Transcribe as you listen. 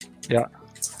Yeah.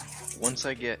 Once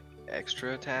I get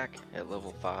extra attack at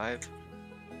level 5,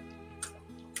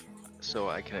 so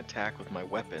I can attack with my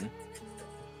weapon,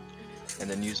 and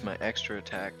then use my extra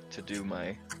attack to do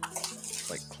my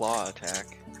claw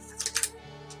attack.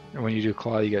 And when you do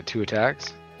claw, you get 2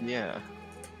 attacks? Yeah.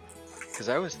 Because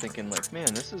I was thinking,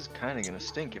 man, this is kind of going to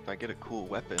stink if I get a cool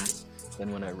weapon.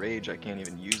 Then when I rage, I can't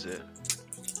even use it.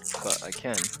 But I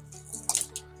can.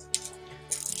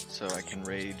 So I can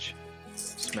rage,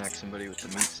 smack somebody with the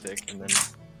meat stick, and then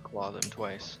claw them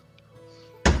twice.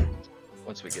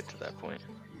 Once we get to that point.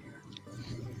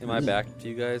 Am I back to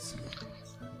you guys?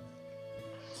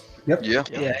 Yep. Yeah.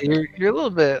 Yeah, you're a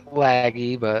little bit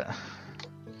laggy, but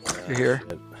you're here.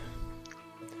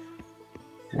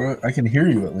 Well, I can hear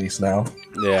you at least now.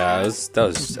 Yeah, that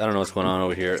was I don't know what's going on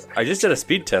over here. I just did a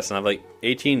speed test and I'm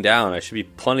 18 down. I should be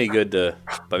plenty good to,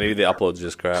 but maybe the upload's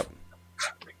just crap.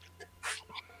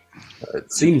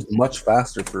 It seems much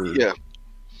faster for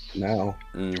now.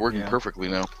 It's working perfectly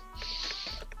now.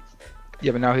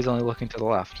 Yeah, but now he's only looking to the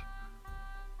left.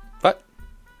 What?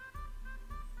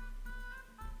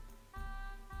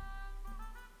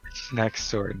 Next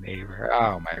door neighbor.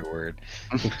 Oh my word.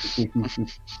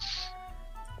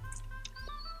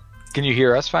 Can you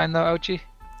hear us fine though, Ouchie?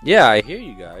 Yeah, I hear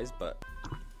you guys, but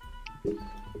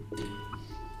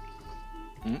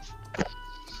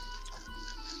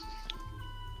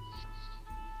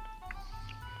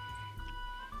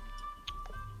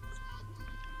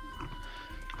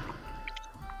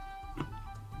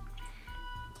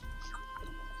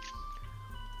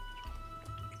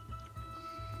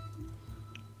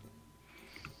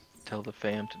Tell the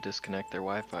fam to disconnect their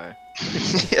Wi-Fi.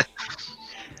 Yeah.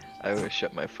 I always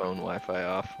shut my phone Wi-Fi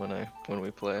off when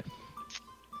we play.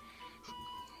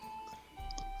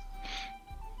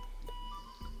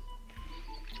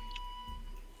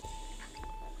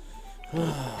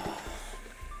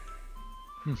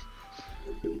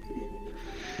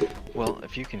 Well,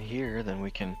 if you can hear, then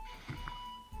we can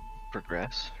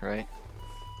progress, right?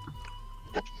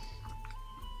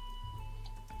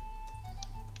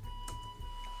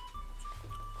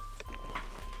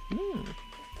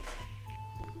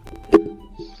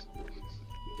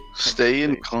 Stay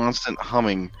in constant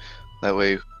humming. That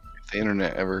way, if the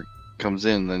internet ever comes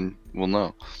in, then we'll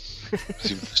know. If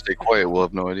you stay quiet, we'll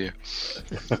have no idea.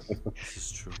 this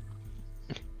is true.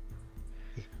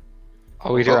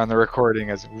 All we hear on the recording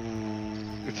is.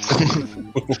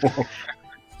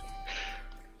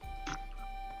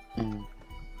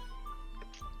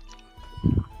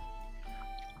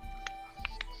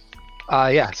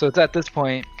 Yeah, so it's at this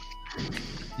point,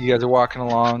 you guys are walking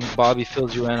along. Bobby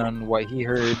fills you in on what he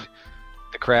heard.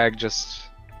 The Crag just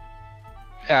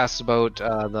asked about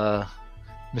the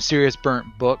mysterious burnt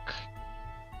book.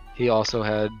 He also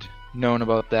had known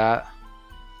about that.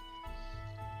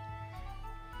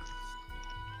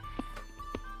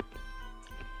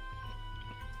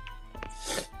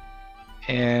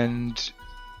 And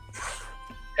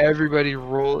everybody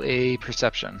roll a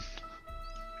perception.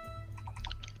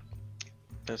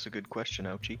 That's a good question,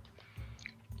 Ouchie.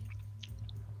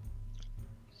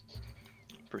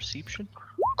 Perception?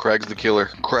 Crag's the killer.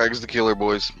 Crag's the killer,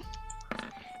 boys.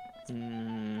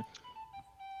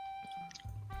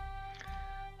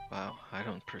 Wow, I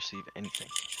don't perceive anything.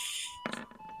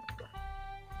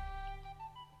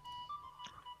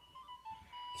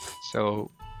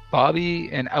 So Bobby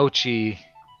and Ouchie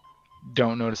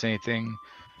don't notice anything.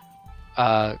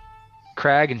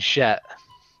 Crag and Shet,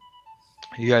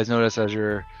 you guys notice as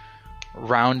you're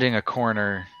rounding a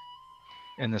corner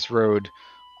in this road,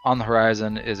 on the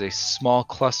horizon is a small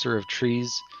cluster of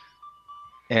trees,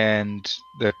 and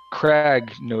the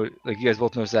Crag you guys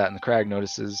both notice that, and the Crag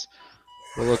notices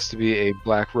what looks to be a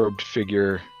black-robed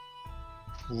figure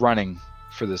running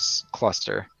for this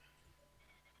cluster.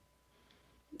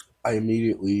 I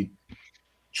immediately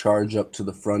charge up to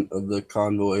the front of the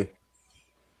convoy,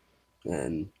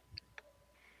 and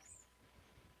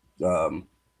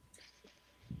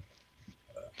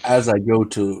as I go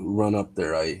to run up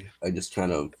there, I just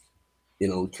kind of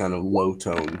low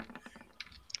tone.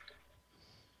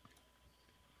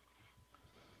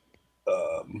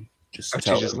 She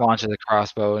just launches a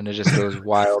crossbow and it just goes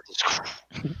wild.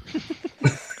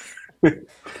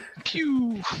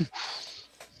 Pew.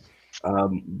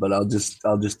 But I'll just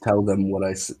tell them what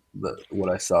I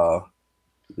saw,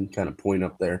 and kind of point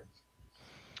up there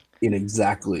in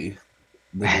exactly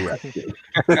the direction.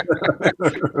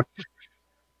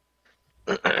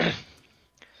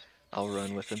 I'll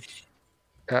run with him.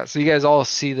 So you guys all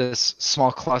see this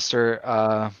small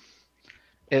cluster.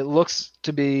 It looks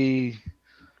to be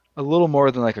a little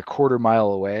more than like a quarter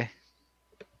mile away,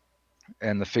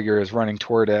 and the figure is running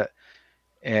toward it.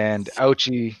 and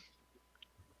Ouchie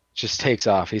just takes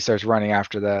off. He starts running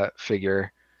after that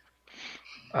figure.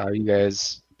 Are you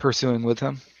guys pursuing with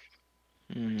him?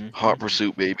 Mm-hmm. Hot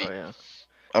pursuit, baby. Oh yeah.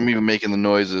 I'm even making the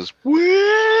noises. There's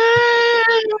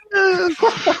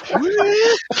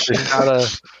not a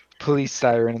police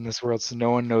siren in this world, so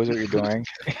no one knows what you're doing.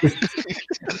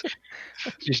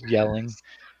 Just yelling.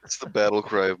 It's the battle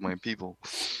cry of my people.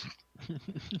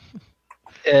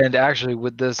 And actually,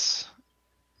 with this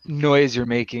noise you're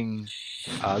making,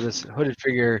 this hooded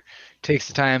figure takes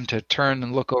the time to turn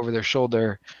and look over their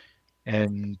shoulder,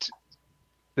 and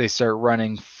they start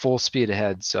running full speed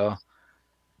ahead. So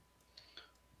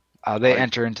they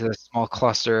enter into a small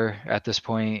cluster at this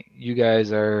point. You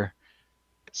guys are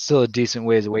still a decent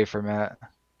ways away from it.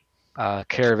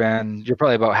 Caravan, you're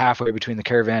probably about halfway between the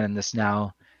caravan and this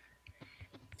now.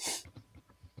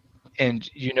 And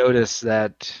you notice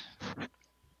that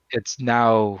it's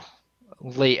now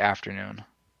late afternoon.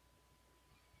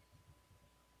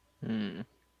 Hmm.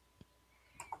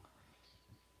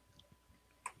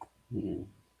 Hmm.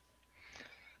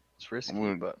 It's risky, I'm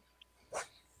gonna- but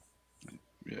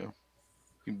Yeah.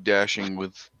 Keep dashing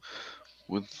with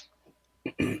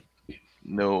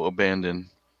no abandon.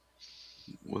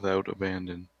 Without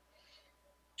abandon.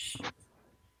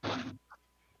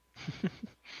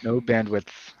 No bandwidth.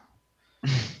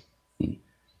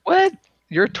 What?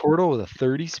 You're a turtle with a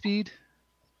 30 speed?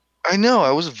 I know,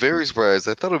 I was very surprised.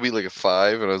 I thought it'd be like a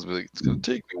 5, and I was like, it's gonna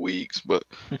take me weeks, but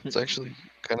it's actually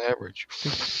kind of average.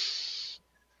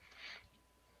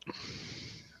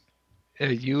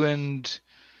 You and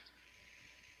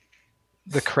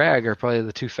the Crag are probably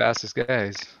the two fastest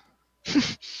guys. You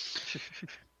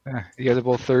guys are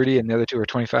both 30, and the other two are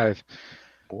 25.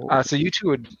 So you two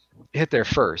would hit there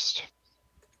first,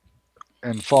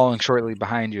 and following shortly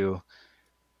behind you.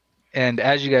 And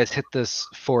as you guys hit this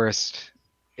forest,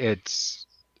 it's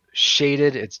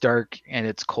shaded, it's dark, and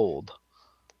it's cold.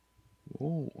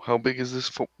 Oh, how big is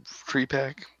this tree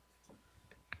pack?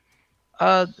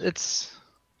 It's,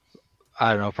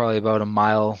 I don't know, probably about a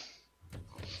mile.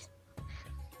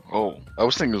 Oh, I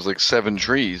was thinking it was like 7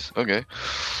 trees. Okay.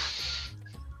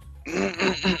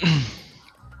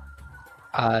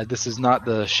 This is not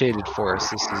the shaded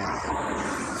forest. This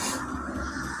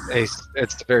is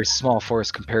it's a very small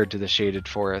forest compared to the shaded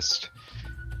forest.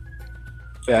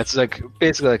 Yeah, it's like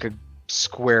basically like a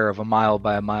square of a mile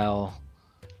by a mile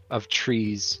of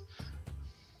trees.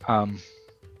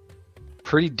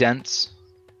 Pretty dense.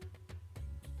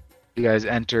 You guys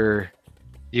enter.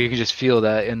 You can just feel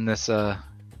that in this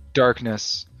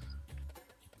darkness.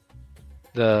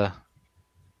 The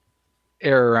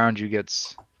air around you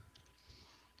gets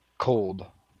cold.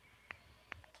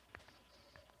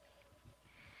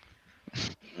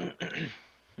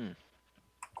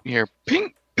 You hear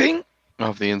ping, ping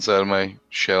off the inside of my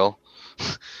shell.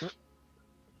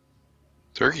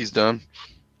 Turkey's done.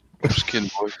 I'm just kidding,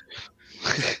 boy.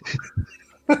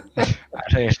 I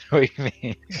don't even know what you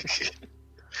mean.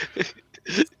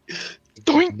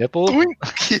 Doink, Nipple? doink.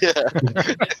 Yeah.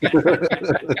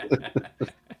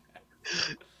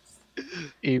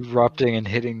 Erupting and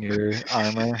hitting your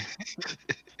armor.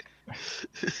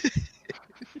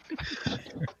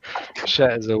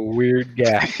 Chet is a weird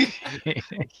guy.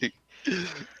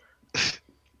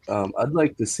 I'd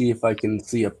like to see if I can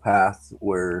see a path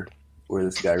where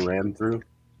this guy ran through.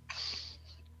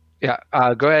 Yeah,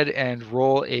 go ahead and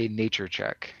roll a nature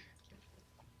check.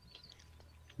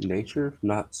 Nature,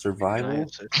 not can I survival.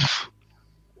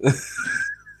 assist?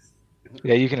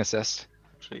 Yeah, you can assist.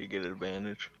 So you get an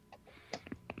advantage.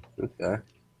 Okay.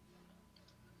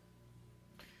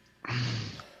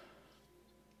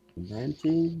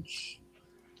 Advantage.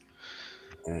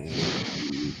 And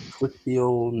click the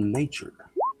old nature.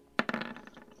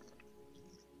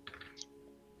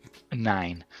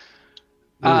 9.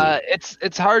 Ooh.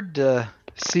 It's hard to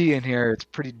see in here. It's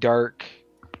pretty dark.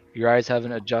 Your eyes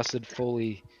haven't adjusted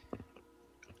fully,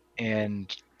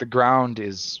 and the ground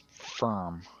is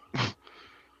firm,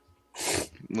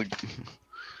 Like,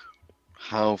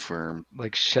 how firm?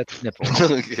 like Chet's nipple.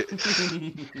 Okay.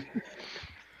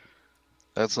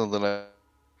 That's something I.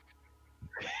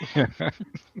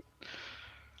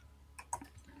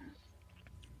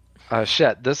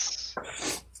 Chet, this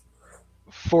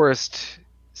forest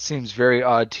seems very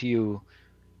odd to you.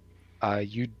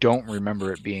 You don't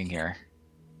remember it being here.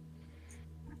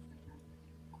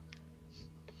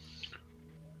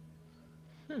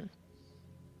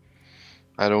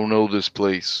 I don't know this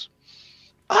place.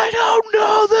 I don't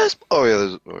know this. Oh yeah,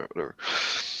 there's whatever.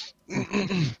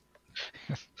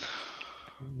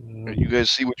 You guys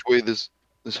see which way this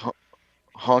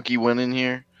honky went in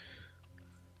here?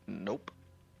 Nope.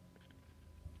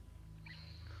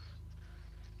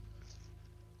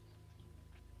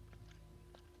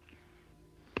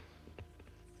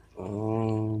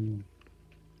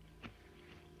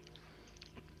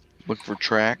 for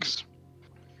tracks.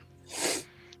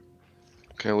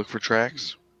 Can I look for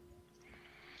tracks?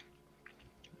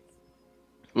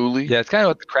 Uli? Yeah, it's kind of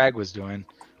what the crag was doing.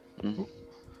 Mhm.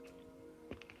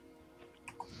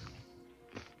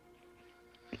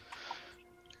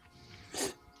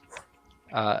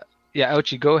 Yeah,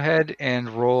 Ouchie, go ahead and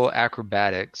roll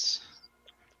acrobatics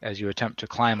as you attempt to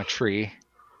climb a tree.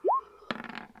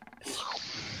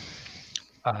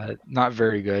 Not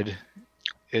very good.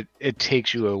 It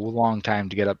takes you a long time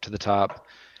to get up to the top.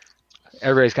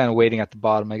 Everybody's kind of waiting at the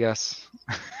bottom, I guess.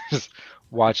 Just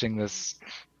watching this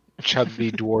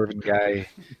chubby dwarven guy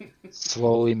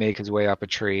slowly make his way up a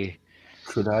tree.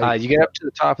 Could I? You get up to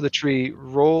the top of the tree,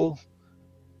 roll.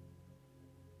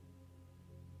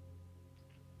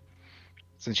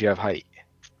 Since you have height.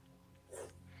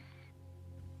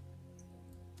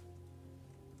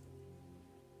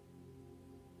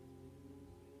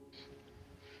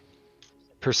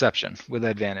 Perception with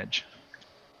advantage.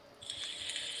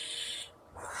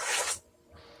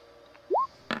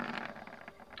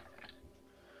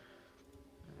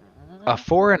 A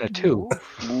 4 and a 2.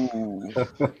 Ooh.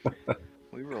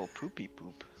 We roll poopy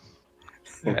poop.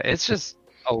 Yeah, it's just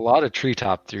a lot of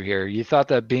treetop through here. You thought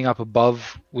that being up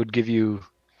above would give you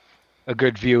a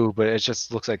good view, but it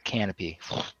just looks like canopy.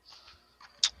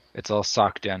 It's all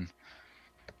socked in.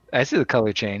 I see the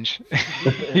color change.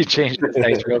 You changed the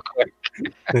dice real quick.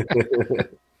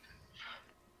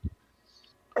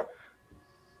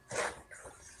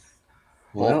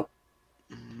 Well,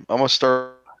 I'm gonna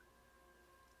start.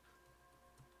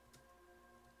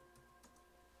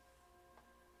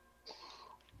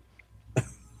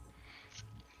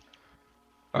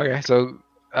 Okay, so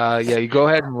yeah, you go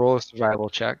ahead and roll a survival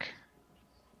check.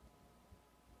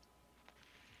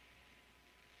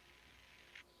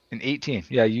 An 18.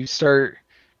 Yeah, you start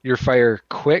your fire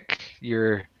quick.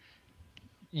 You're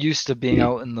used to being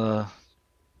out in the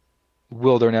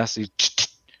wilderness. You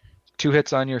 2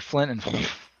 hits on your flint and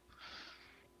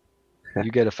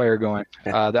you get a fire going.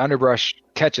 The underbrush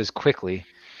catches quickly.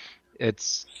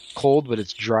 It's cold, but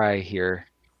it's dry here,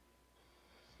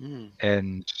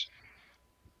 and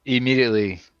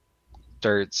immediately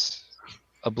starts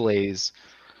ablaze.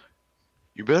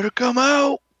 You better come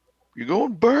out. You're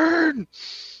going to burn.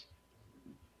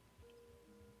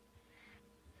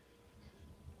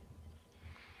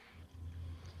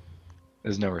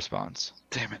 There's no response.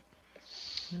 Damn it.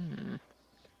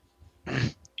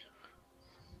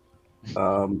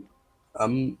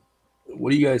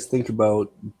 what do you guys think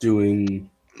about doing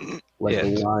like Yeah.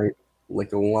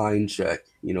 a line check?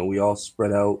 You know, we all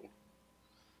spread out,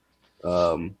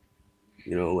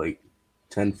 like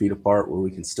 10 feet apart where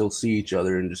we can still see each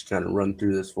other and just kind of run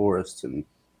through this forest and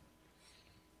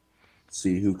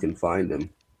see who can find him.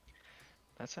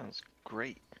 That sounds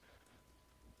great.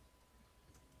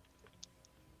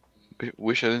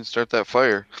 Wish I didn't start that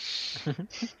fire. The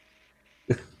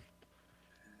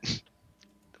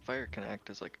fire can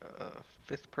act as like a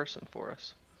fifth person for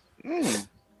us.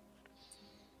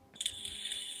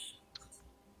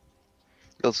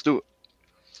 Let's do it.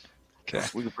 Okay.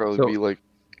 We could probably So- be like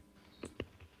a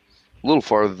little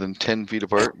farther than 10 feet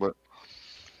apart, but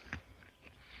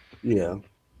Yeah.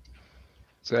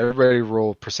 So everybody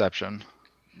roll perception.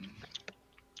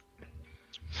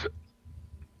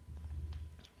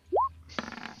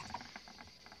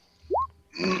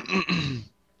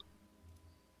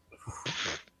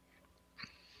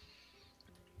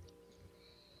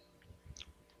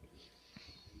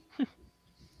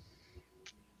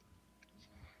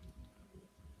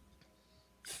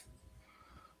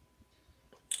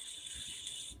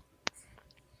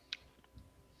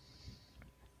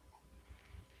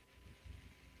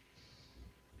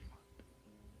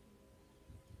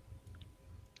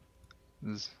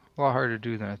 It's a lot harder to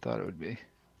do than I thought it would be.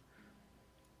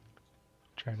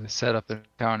 Trying to set up a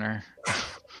counter.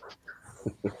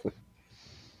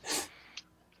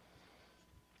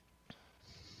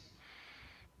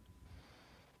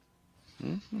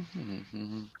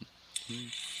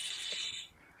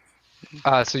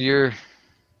 So you're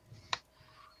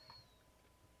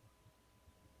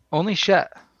only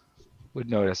Shet would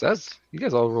notice. You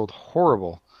guys all rolled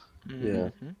horrible. Yeah.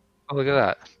 Mhm. Oh, look at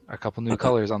that. A couple new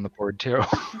colors on the board too.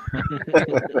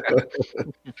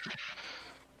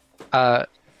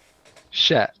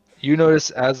 Shet, you notice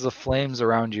as the flames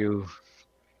around you,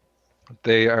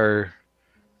 they are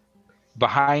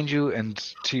behind you and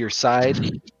to your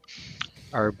side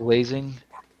are blazing.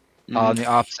 On the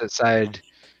opposite side,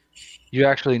 you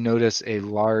actually notice a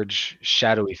large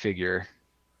shadowy figure.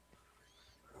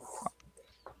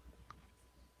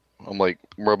 I'm like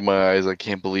rubbing my eyes. I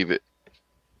can't believe it.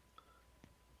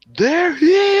 There he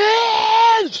is!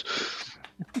 Yes!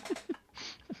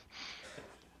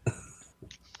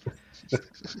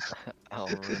 I'll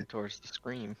run towards the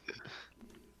scream.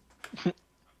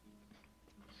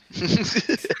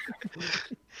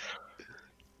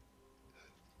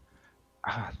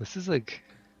 This is like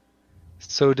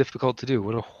so difficult to do.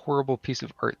 What a horrible piece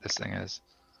of art this thing is.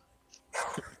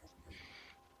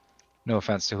 No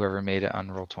offense to whoever made it on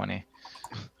Roll20.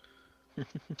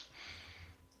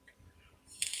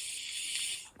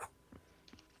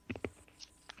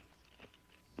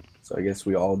 So I guess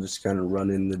we all just kind of run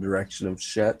in the direction of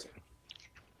Shet.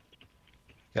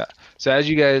 So as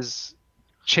you guys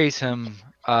chase him,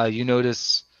 you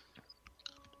notice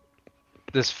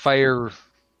this fire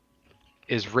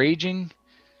is raging.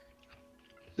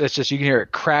 That's just, you can hear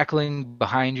it crackling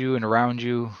behind you and around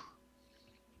you.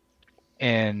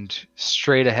 And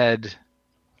straight ahead,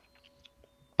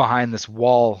 behind this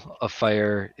wall of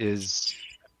fire, is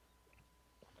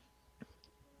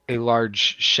a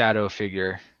large shadow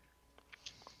figure.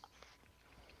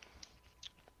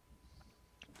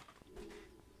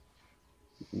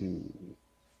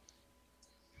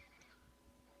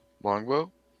 Longbow?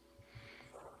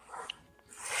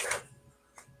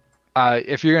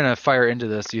 If you're gonna fire into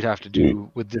this, you'd have to do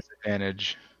with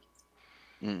disadvantage.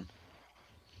 I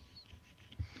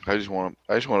just want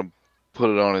to put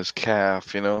it on his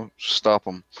calf, you know, stop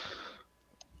him.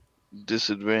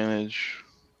 Disadvantage.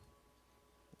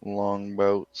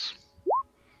 Longbows.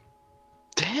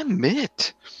 Damn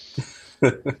it!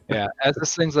 Yeah, as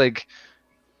this thing's like,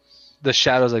 the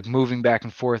shadow's like moving back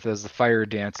and forth as the fire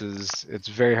dances. It's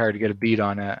very hard to get a beat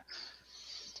on it.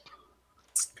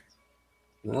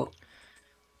 Well,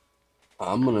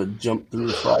 I'm gonna jump through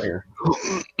the fire.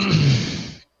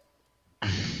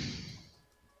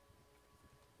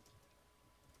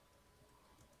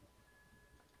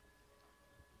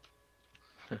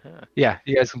 Yeah,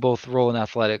 you guys can both roll in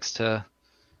athletics to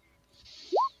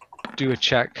do a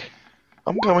check.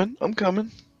 I'm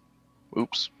coming.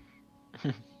 Oops.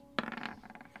 I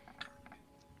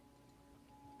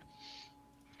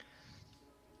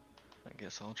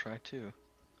guess I'll try too.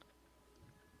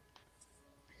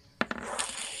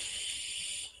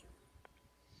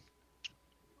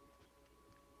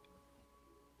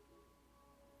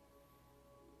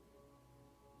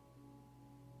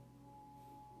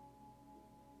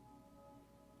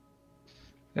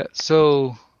 Yeah,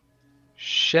 so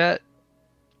Shet,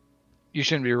 you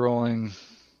shouldn't be rolling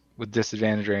with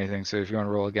disadvantage or anything, so if you want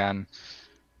to roll again.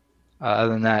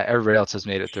 Other than that, everybody else has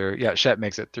made it through. Yeah, Shet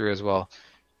makes it through as well.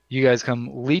 You guys come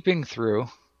leaping through.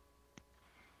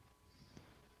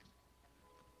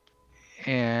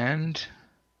 And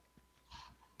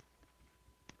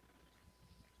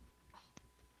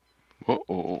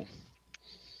Uh-oh.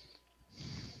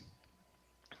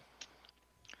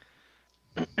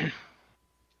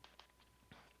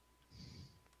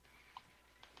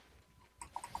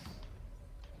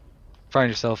 find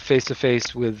yourself face to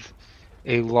face with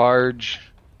a large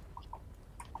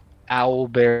owl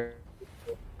bear.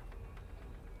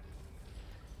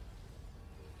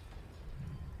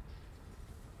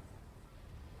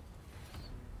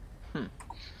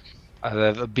 They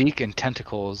have a beak and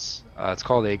tentacles. It's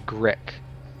called a grick.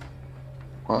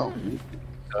 Wow.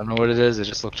 I don't know what it is. It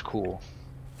just looks cool.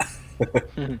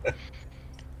 But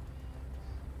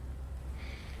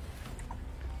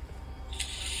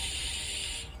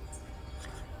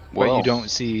Well, you don't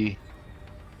see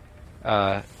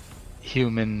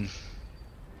human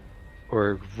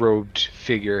or robed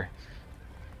figure.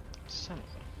 Son of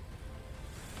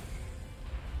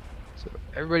So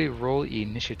everybody roll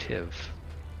initiative.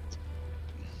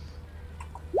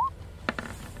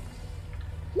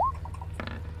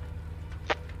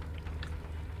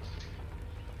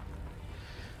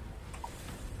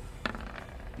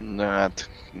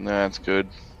 That's good.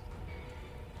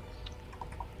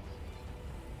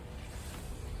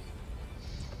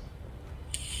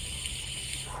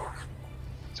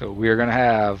 So we are going to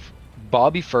have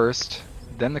Bobby first,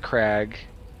 then the Crag,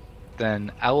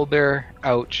 then Owlbear,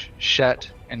 Ouch,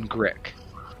 Shet, and Grick.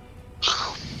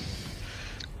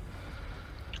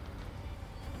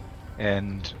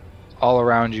 And all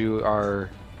around you are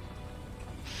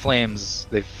flames.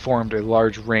 They've formed a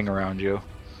large ring around you.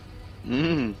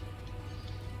 Mm.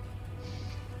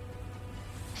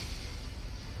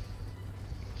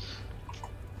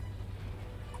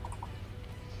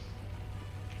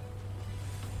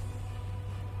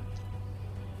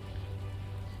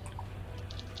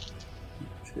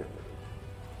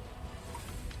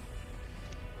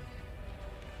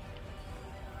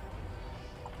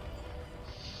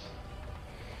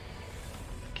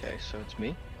 Okay, so it's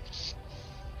me.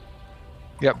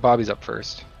 Yep, Bobby's up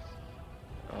first.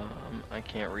 I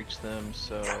can't reach them,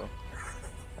 so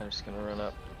I'm just gonna run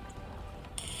up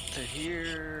to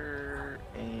here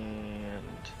and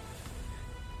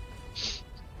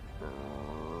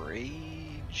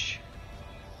rage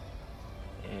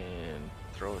and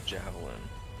throw a javelin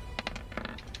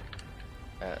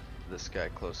at this guy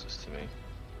closest to me.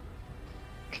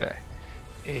 Okay.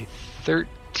 A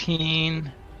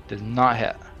 13 does not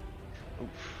hit.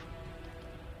 Oof.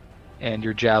 And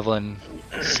your javelin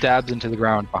stabs into the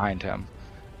ground behind him.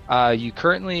 You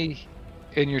currently,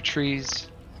 in your trees,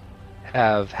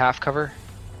 have half cover.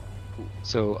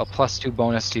 So a +2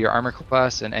 bonus to your armor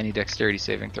class and any dexterity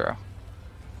saving throw.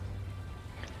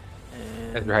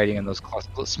 As And, you're hiding in those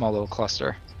small little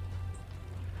cluster.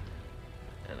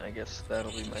 and I guess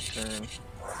that'll be my turn.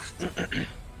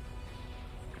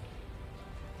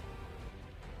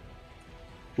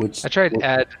 Which I tried to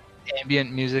add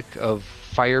ambient music of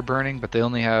fire burning, but they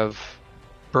only have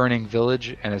burning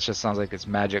village, and it just sounds like it's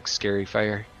magic, scary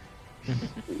fire. I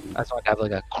just want to have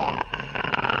like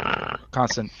a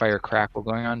constant fire crackle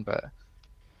going on, but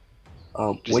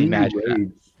just when you imagine that.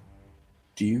 rage,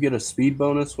 do you get a speed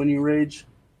bonus when you rage?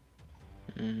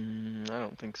 I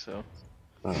don't think so.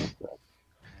 Okay.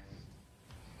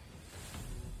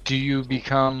 Do you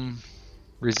become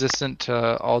resistant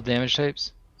to all damage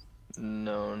types?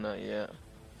 No, not yet.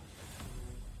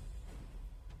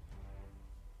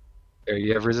 Or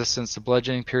you have resistance to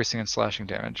bludgeoning, piercing, and slashing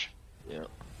damage. Yeah.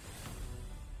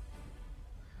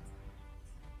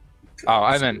 Oh,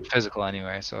 I meant physical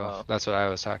anyway, so Oh. that's what I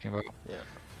was talking about.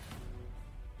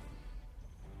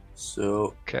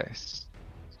 So Okay.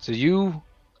 So you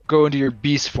go into your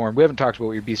beast form. We haven't talked about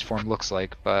what your beast form looks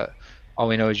like, but all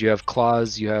we know is you have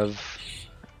claws, you have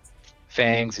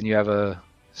fangs, and you have a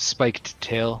spiked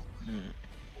tail.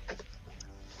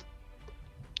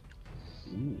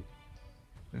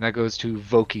 And that goes to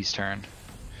Voki's turn.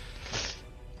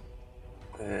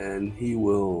 and he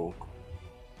will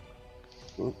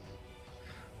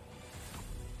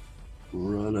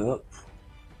run up.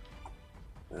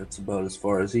 That's about as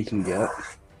far as he can get.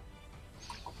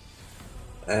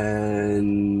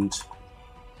 And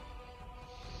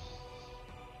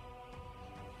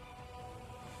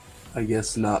I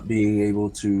guess not being able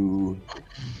to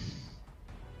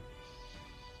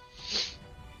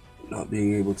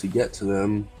get to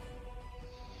them,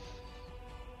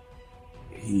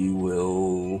 he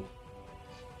will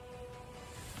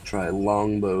try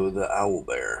longbow the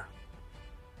owlbear.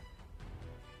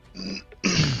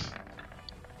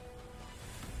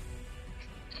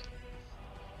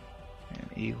 And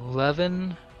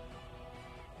 11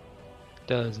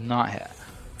 does not hit.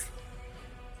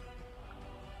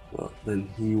 Well, then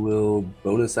he will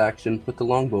bonus action put the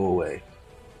longbow away.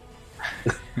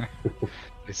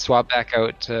 They swap back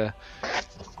out to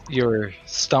your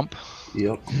stump,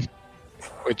 Yep.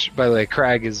 which, by the way,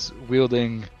 Crag is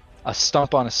wielding a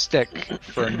stump on a stick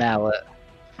for a mallet.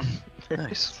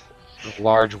 Nice. A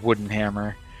large wooden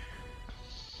hammer.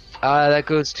 That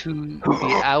goes to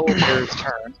the owlbear's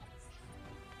turn.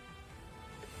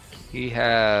 He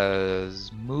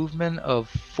has movement of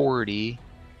 40.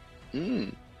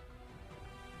 Mm.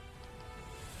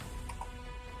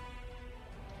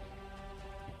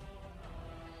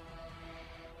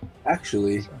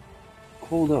 Actually,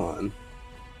 hold on.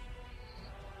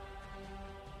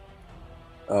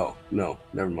 Oh, no,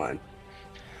 never mind.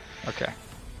 Okay.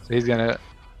 So he's gonna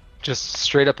just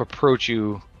straight up approach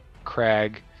you,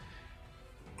 Crag.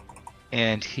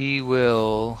 And he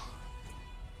will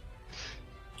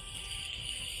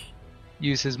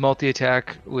use his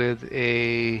multi-attack with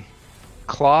a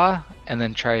claw and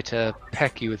then try to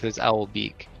peck you with his owl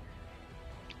beak.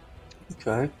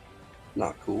 Okay.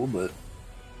 Not cool, but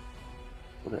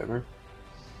whatever.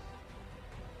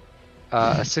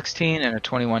 A 16 and a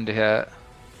 21 to hit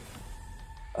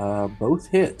Both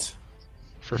hit.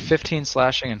 for 15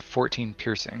 slashing and 14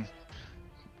 piercing.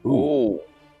 Ooh.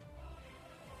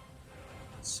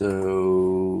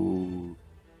 So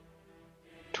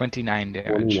 29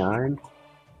 damage. 29.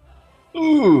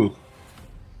 Ooh.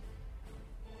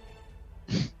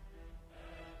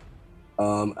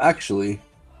 Actually,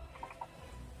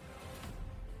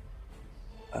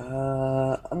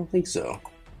 I don't think so.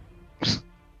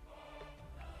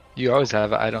 You always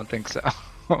have it. I don't think so.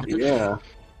 Yeah.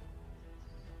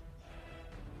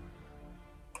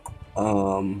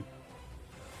 I'm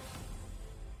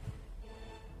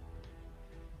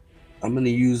gonna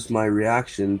use my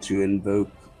reaction to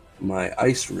invoke my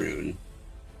ice rune.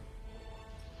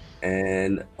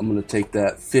 And I'm gonna take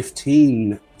that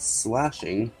 15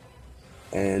 slashing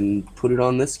and put it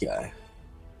on this guy.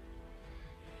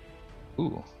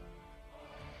 Ooh.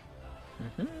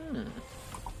 Mhm.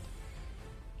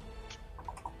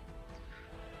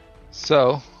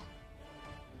 So,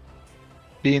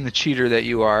 being the cheater that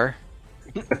you are,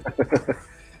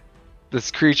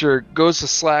 this creature goes to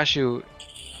slash you,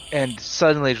 and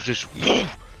suddenly just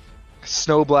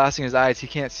snow blasting his eyes. He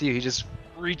can't see you. He just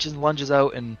reaches, lunges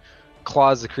out, and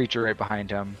claws the creature right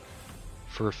behind him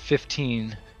for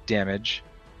 15 damage.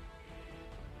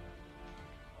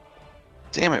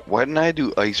 Damn it! Why didn't I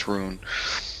do Ice Rune?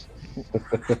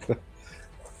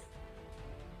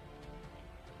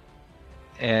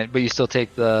 But you still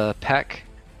take the peck.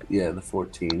 Yeah, the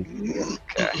 14.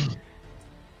 Okay.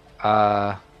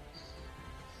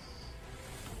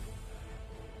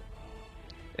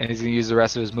 And he's gonna use the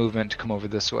rest of his movement to come over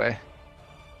this way.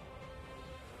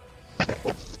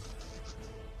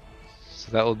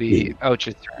 So that will be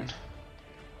Ouch's turn.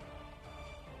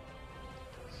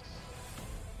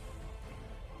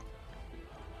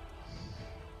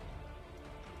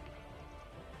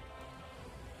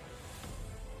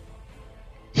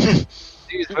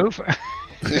 Use move.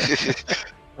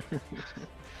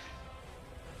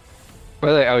 By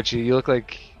the way, Ouchie, you look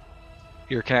like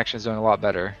your connection is doing a lot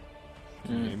better.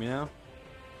 Can you hear me now?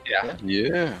 Yeah.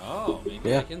 Yeah. Oh, maybe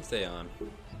Yeah. I can stay on.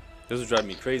 This was driving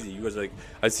me crazy. You guys like,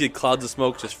 I see clouds of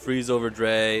smoke just freeze over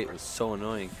Dre. It was so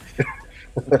annoying.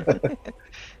 Because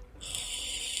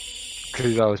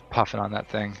he's always puffing on that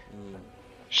thing.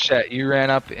 Shet, you ran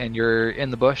up and you're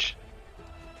in the bush.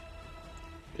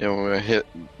 Yeah, when I hit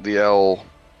the L.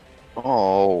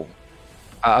 Oh.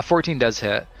 14 does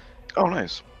hit. Oh,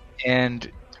 nice.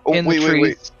 And Oh, in wait, the wait, trees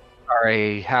wait. are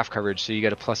a half coverage, so you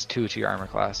get a +2 to your armor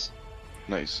class.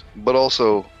 Nice. But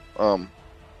also,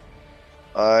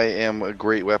 I am a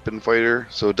great weapon fighter,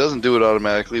 so it doesn't do it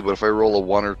automatically, but if I roll a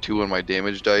 1 or 2 on my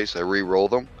damage dice, I re-roll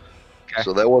them. Okay.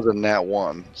 So that was a nat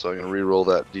 1, so I'm going to re-roll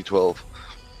that d12.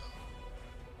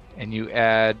 And you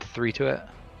add 3 to it.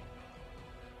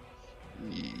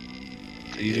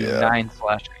 So you do 9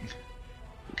 slashing.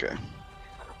 Okay.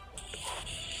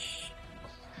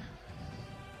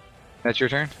 That's your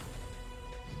turn?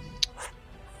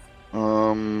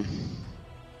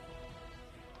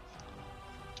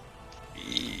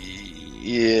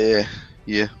 Yeah.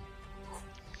 Yeah.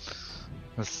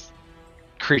 This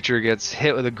creature gets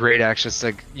hit with a great axe. Just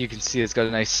like you can see, it's got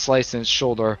a nice slice in its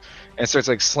shoulder, and it starts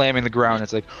like slamming the ground.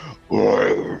 It's like,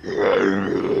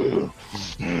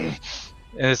 and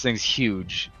this thing's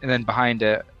huge. And then behind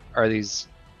it are these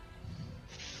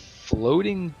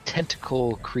floating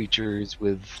tentacle creatures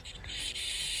with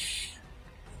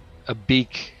a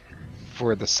beak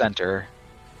for the center.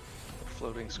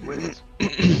 Floating squids.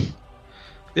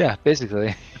 Yeah,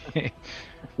 basically.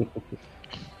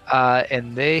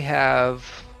 And they have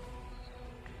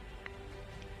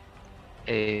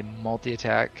a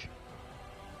multi-attack.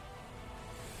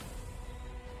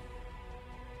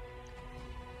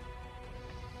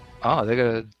 Oh, they got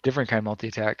a different kind of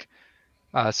multi-attack.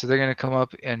 So they're going to come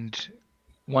up and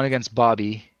one against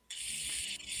Bobby.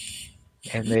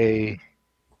 And they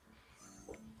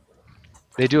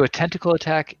do a tentacle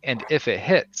attack, and if it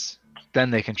hits, then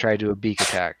they can try to do a beak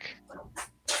attack.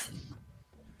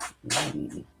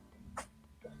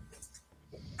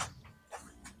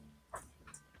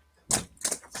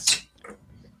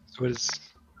 So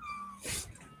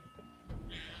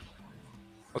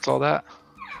what's all that?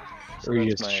 So Or are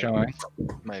you that's just showing?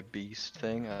 my beast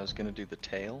thing. I was gonna do the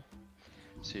tail.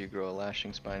 So you grow a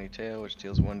lashing spiny tail, which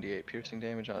deals 1d8 piercing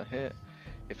damage on a hit.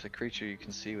 If the creature you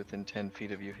can see within 10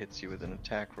 feet of you hits you with an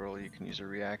attack roll, you can use a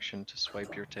reaction to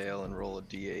swipe your tail and roll a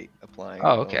d8, applying Oh,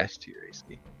 a okay. bonus to your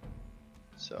AC.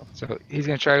 So So he's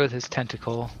gonna try with his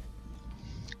tentacle.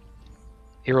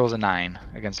 He rolls a 9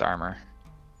 against armor.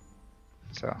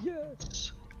 So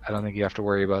yes. I don't think you have to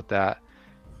worry about that.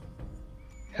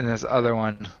 And this other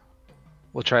one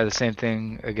will try the same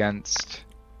thing against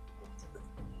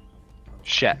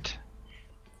Shet.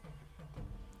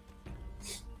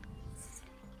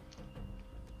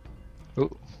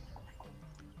 Ooh.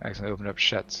 I accidentally opened up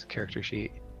Shet's character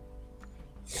sheet.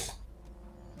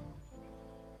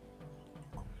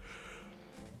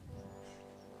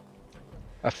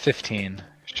 A 15.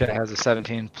 Shet has a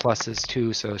 17 plus his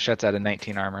 2, so Shet's at a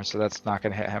 19 armor, so that's not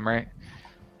going to hit him, right?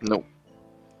 Nope.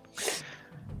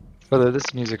 Although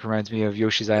this music reminds me of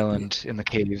Yoshi's Island in the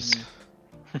caves.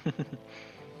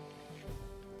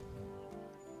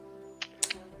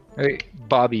 Alright,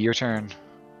 Bobby, your turn.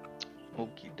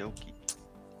 Okie dokie.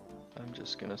 I'm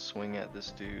just gonna swing at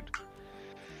this dude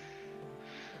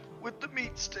with the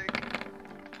meat stick.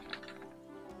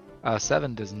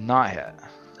 7 does not hit.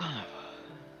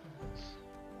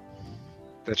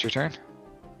 That's your turn?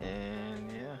 And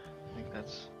yeah, I think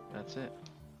that's it.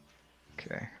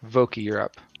 Okay. Voki, you're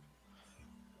up.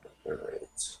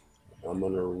 Alright. I'm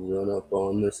want to run up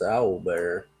on this owl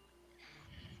bear.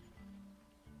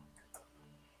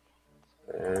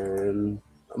 And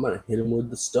I'm going to hit him with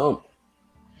the stump.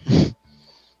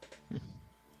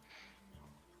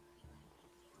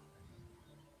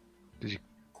 Did you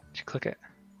click it?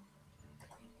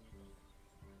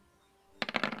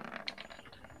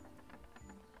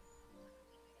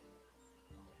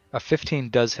 A 15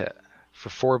 does hit for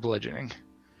 4 bludgeoning.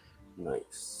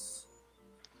 Nice.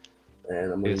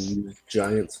 And I'm going to Is- use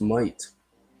Giant's Might.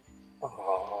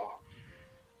 Oh,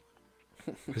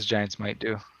 His Giant's Might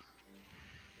do.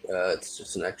 it's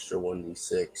just an extra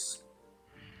 1d6.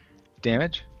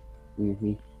 Damage?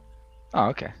 Mm-hmm. Oh,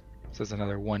 okay. So it's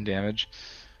another 1 damage.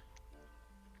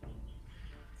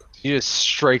 You just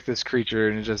strike this creature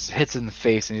and it just hits in the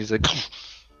face and he's like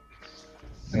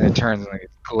and it turns and like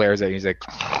glares at you. He's like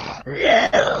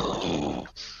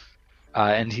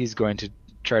and he's going to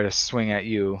try to swing at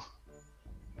you.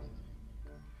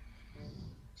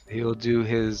 He'll do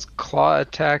his claw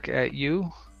attack at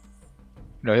you.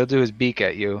 No, he'll do his beak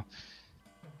at you.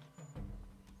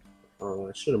 Oh,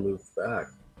 I should have moved back.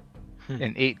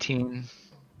 An 18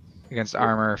 against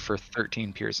armor for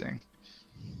 13 piercing.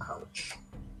 Ouch.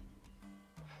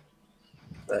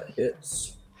 That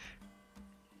hits.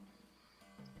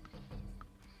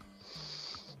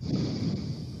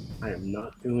 I am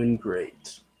not doing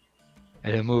great.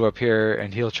 And he'll move up here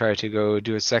and he'll try to go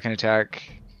do a second attack.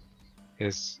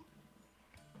 His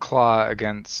claw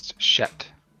against Shet.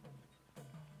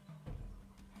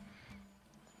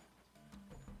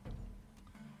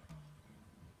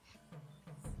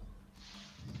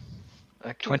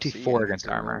 I can't 24 see against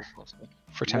anything armor. else.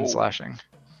 For 10 Whoa. slashing.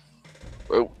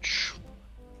 Ouch.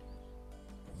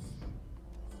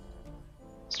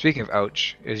 Speaking of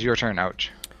ouch, is your turn,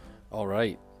 ouch. All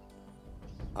right.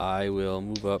 I will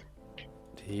move up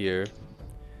to here,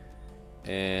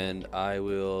 and I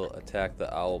will attack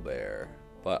the owl bear.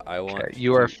 But I want Okay,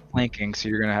 you are to- flanking, so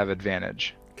you're going to have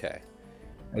advantage. okay.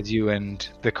 As you and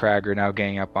the Crag are now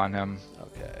ganging up on him.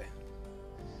 Okay.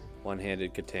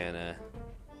 One-handed katana.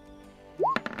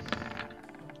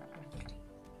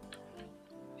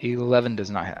 11 does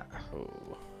not hit.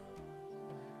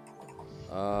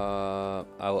 Oh.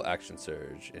 I will action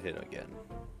surge and hit him again.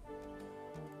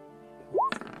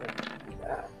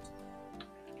 Yeah.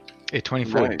 A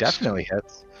 24 Nice. definitely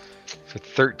hits. For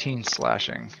 13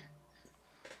 slashing.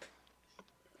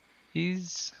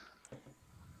 He's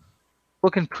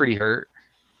looking pretty hurt.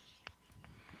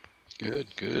 Good,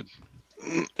 good.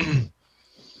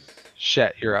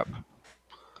 Shet, you're up.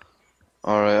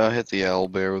 Alright, I'll hit the owl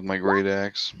bear with my great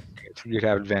axe. You'd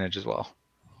have advantage as well.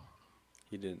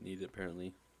 He didn't need it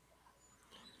apparently.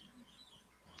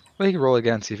 Well, you can roll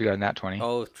again, see if you got a nat 20.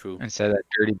 Oh, true. Instead of that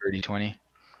dirty birdie 20.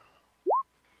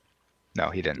 No,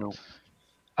 he didn't. No.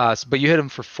 But you hit him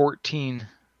for 14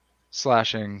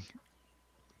 slashing.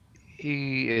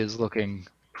 He is looking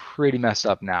pretty messed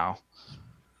up now.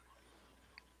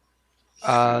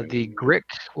 The Grick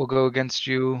will go against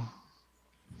you.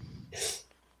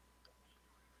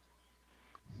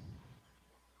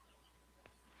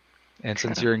 And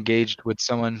since you're engaged with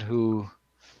someone who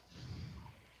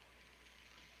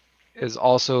is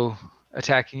also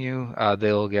attacking you,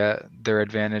 they'll get their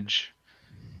advantage.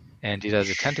 And he does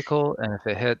a tentacle, and if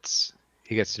it hits,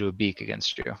 he gets to do a beak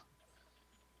against you.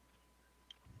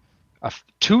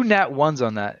 2 nat 1s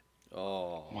on that.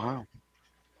 Oh. Wow.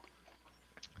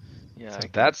 Yeah, So I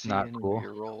can't that's see not any of cool.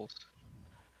 your rolls.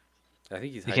 I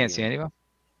think he's You can't see hiding. any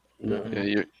of them?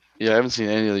 No. Yeah, I haven't seen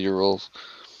any of your rolls.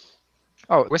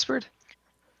 Oh, whispered?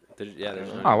 There's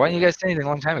no. Oh, why didn't you guys say anything a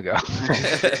long time ago? I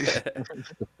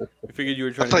figured you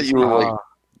were trying I thought to you were like Oh,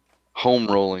 home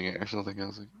rolling it or something. I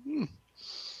was like,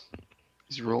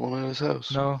 he's rolling out his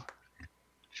house. no.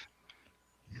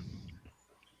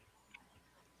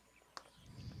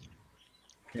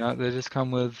 You know, they just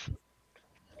come with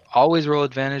always roll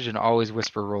advantage and always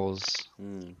whisper rolls.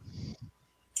 Hmm.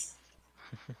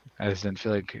 I just didn't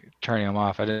feel like turning them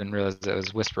off. I didn't realize I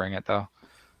was whispering it though.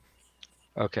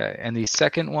 Okay, and the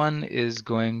second one is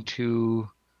going to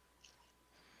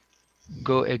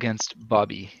go against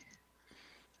Bobby.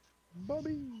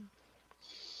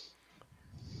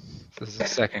 This is the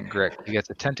second Grick. He gets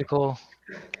a tentacle.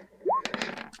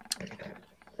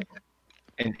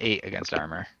 An 8 against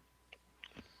armor.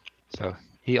 So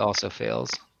he also fails.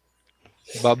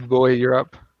 Bobby boy, you're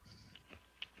up.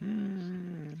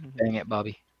 Dang it,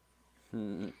 Bobby.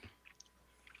 Hmm.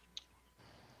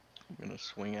 I'm gonna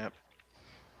swing at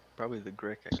probably the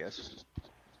Grick, I guess.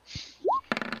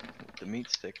 With the meat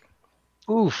stick.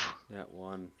 Oof. That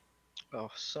one. Oh,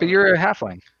 son. But you're a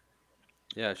halfling.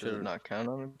 Yeah, it Does it should. not count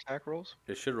on attack rolls?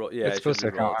 It should roll. Yeah, It's it should supposed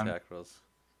to roll count on- attack rolls.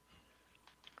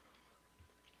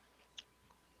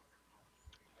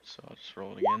 So I'll just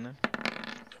roll it again then.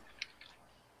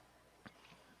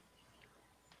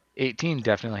 18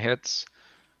 definitely hits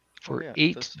for yeah, it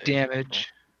 8 does say damage.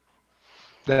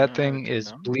 No, That I thing did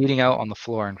is not. bleeding out on the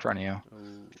floor in front of you. Oh.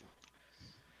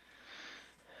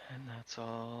 And that's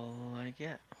all I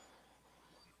get.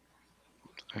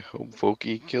 I hope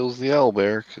Voki kills the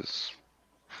owlbear because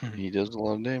he does a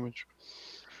lot of damage.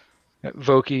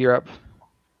 Voki, you're up.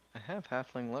 I have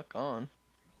halfling luck on.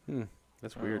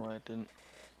 That's I don't know weird. why it didn't.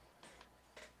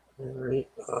 Alright,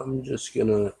 I'm just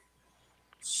gonna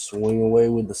swing away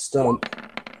with the stump.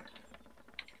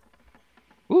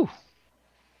 Ooh,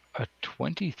 a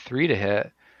 23 to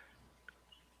hit.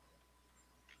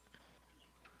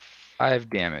 5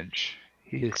 damage.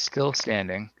 He is still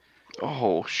standing.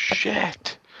 Oh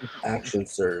shit! Action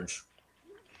surge.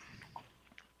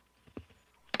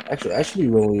 Actually, I should be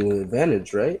rolling with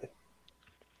advantage, right?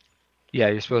 Yeah,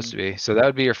 you're supposed to be. So that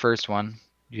would be your first one.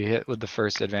 You hit with the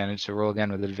first advantage, so roll again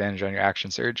with advantage on your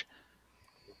action surge.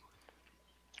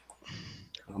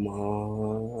 Come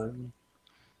on.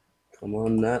 Come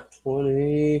on, nat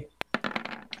 20.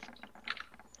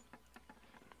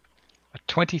 A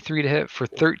 23 to hit for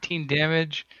 13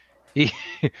 damage. He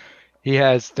he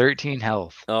has 13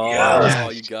 health. Oh,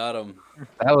 Yes. you got him.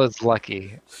 That was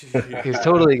lucky. He's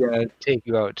totally gonna take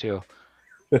you out too.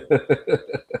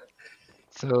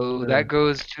 So that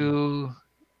goes to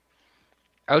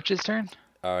Ouch's turn.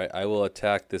 All right, I will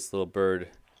attack this little bird.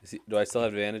 Do I still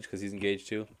have advantage because he's engaged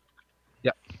too?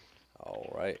 Yep.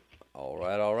 All right. All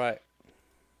right. All right.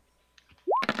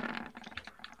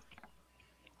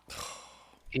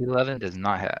 11 does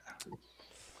not hit.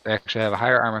 They actually have a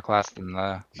higher armor class than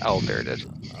the owlbear did,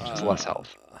 which is less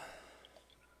health.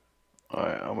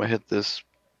 Alright, I'm gonna hit this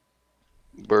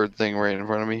bird thing right in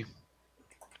front of me.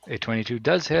 A 22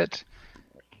 does hit,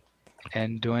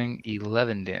 and doing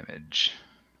 11 damage.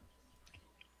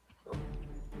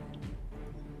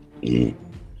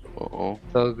 Uh-oh.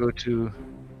 They'll go to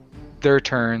their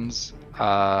turns.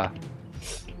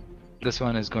 This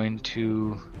one is going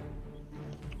to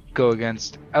go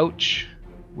against Ouch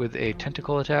with a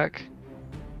tentacle attack.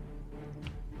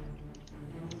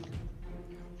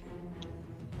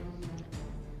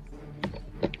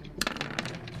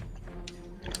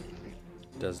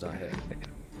 Does not hit.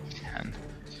 10.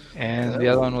 And the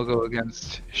other one will go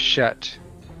against Shet.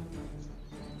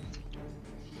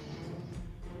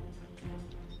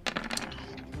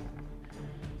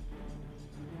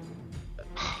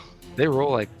 They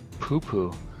roll like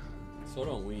poo-poo. So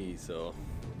don't we, so.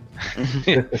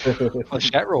 Well,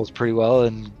 Shet rolls pretty well,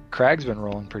 and Crag's been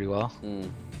rolling pretty well.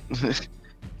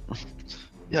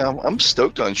 Yeah, I'm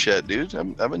stoked on Shet, dude.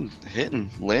 I've been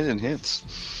landing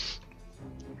hits.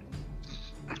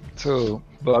 So,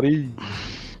 Bobby.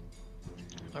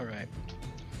 Alright,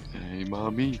 Hey,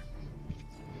 Bobby.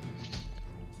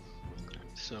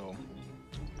 so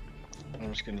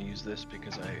I'm just gonna use this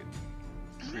because I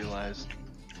realized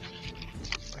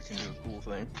I can do a cool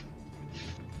thing.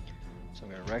 So I'm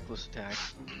gonna reckless attack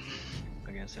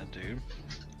against that dude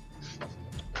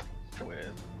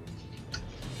with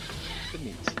the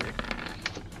meat stick.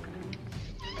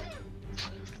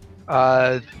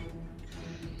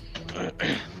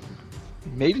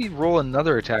 Maybe roll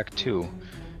another attack too,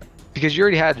 because you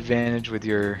already had advantage with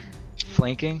your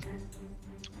flanking.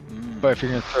 But if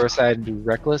you're gonna throw aside and do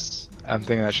reckless, I'm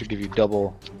thinking that should give you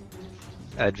double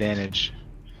advantage.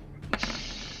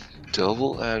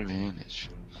 Double advantage.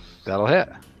 That'll hit.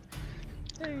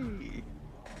 Hey!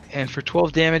 And for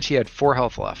 12 damage, he had 4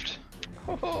 health left.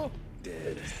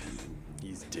 Dead.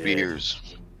 He's dead.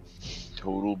 Beers.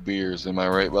 Total beers. Am I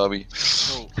right, Bobby?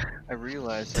 So I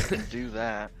realized I can do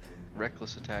that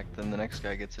reckless attack, then the next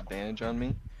guy gets advantage on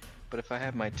me. But if I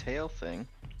have my tail thing,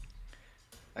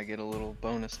 I get a little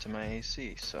bonus to my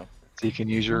AC. So So you can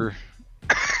use your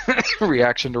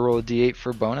reaction to roll a d8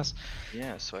 for bonus.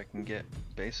 yeah, so I can get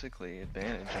basically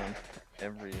advantage on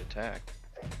every attack.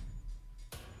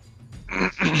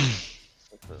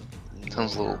 With the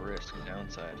Sounds a lower little- risk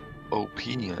downside. OP,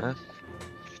 huh?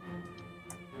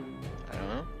 I don't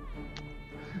know.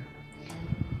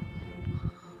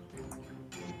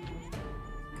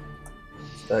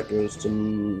 That goes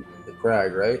to the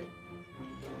Crag, right?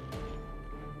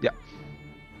 Yeah.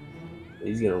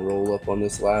 He's gonna roll up on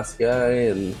this last guy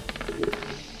and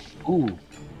Ooh.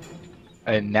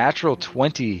 A natural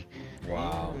 20.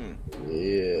 Wow.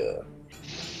 yeah.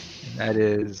 That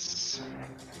is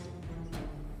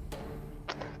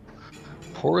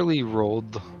poorly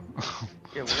rolled.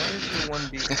 Yeah, why does your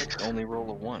 1d6 only roll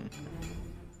a 1?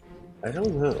 I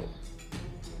don't know.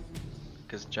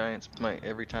 Because Giant's Might,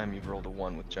 every time you've rolled a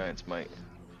 1 with Giant's Might.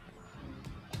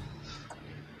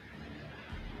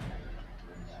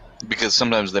 Because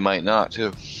sometimes they might not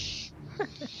too.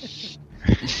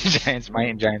 Giants might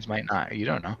and Giants might not. You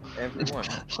don't know. Everyone.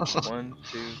 1,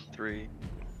 2, 3.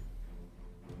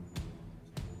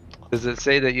 Does it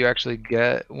say that you actually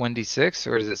get 1d6,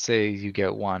 or does it say you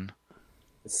get 1?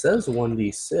 It says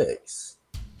 1d6.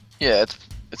 Yeah,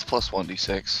 it's plus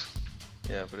 1d6.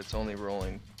 Yeah, but it's only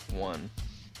rolling 1.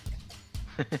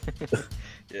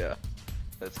 Yeah,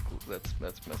 that's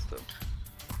messed up.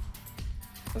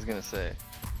 I was gonna say.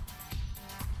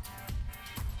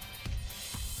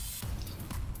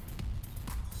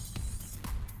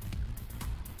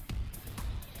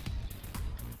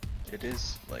 It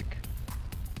is like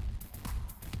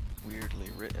weirdly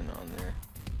written on there.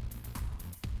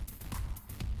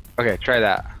 Okay, try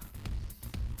that.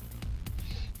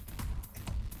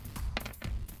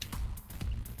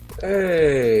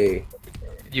 Hey.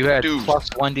 You had Dude. plus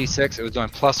 1d6. It was doing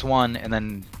plus 1 and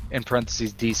then in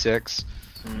parentheses d6.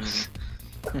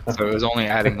 So it was only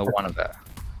adding the 1 of that.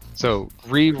 So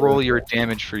re-roll your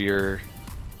damage for your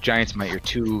Giant's Might, your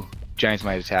 2 Giant's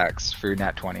Might attacks for your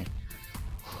nat 20.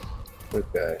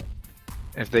 Okay.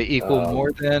 If they equal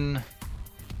more than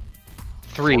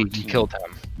 3, you 14. killed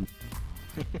him.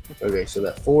 Okay, so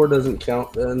that 4 doesn't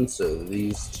count then, so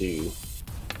these 2.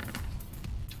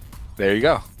 There you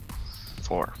go.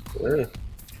 4. Yeah.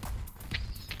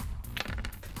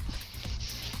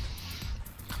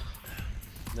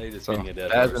 Now you're just So beating a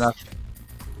dead that's horse. enough.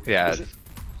 Yeah,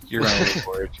 you're going to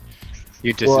record.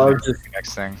 You Well, I disagree was with just- the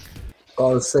next thing. I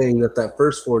was saying that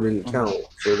first 4 didn't count,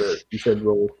 so that you said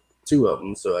roll 2 of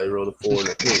them, so I rolled a 4 and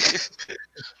a 3.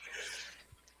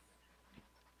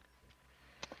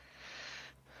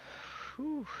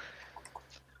 Whew.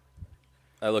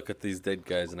 I look at these dead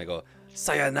guys and I go,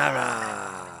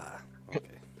 sayonara! Okay.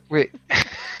 Wait,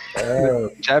 Oh,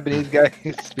 Japanese guy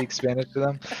speaks Spanish to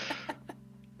them?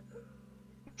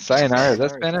 Sayonara, is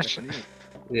that Spanish? Japanese.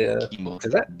 yeah.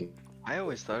 Is that? I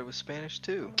always thought it was Spanish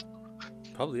too.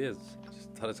 Probably is. Just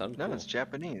thought it sounded No, cool. it's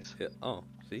Japanese. Yeah. Oh,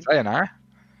 see? Sayonara?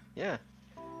 Yeah.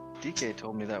 DK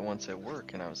told me that once at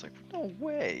work, and I was like, no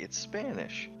way, it's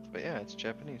Spanish. But yeah, it's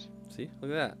Japanese. See?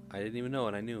 Look at that. I didn't even know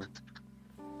and I knew.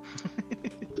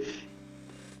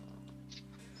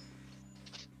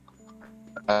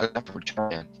 Never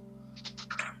Japan.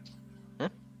 Huh?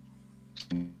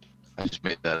 I just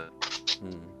made that.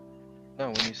 Hmm. No,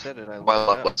 when you said it, I My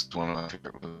looked it up. Love is one of my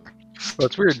favorite movies. Well,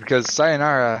 it's weird because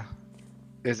sayonara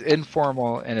is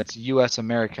informal and it's U.S.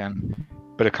 American,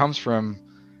 but it comes from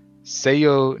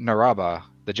Seiyo Naraba,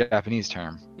 the Japanese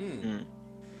term. Hmm.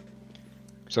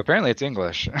 So apparently it's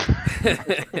English.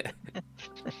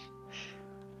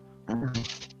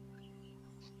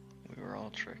 We were all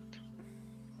tricked.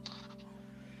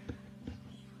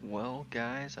 Well,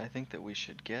 guys, I think that we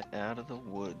should get out of the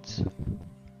woods.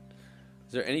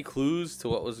 Is there any clues to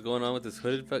what was going on with this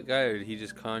hooded guy, or did he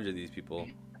just conjure these people?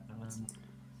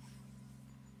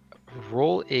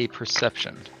 Roll a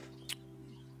perception.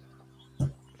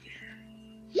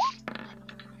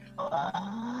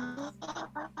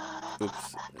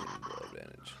 Oops. Roll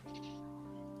advantage.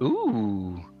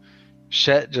 Ooh.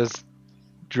 Shet just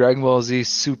Dragon Ball Z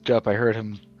souped up. I heard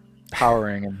him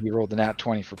powering and he rolled a nat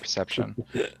 20 for perception.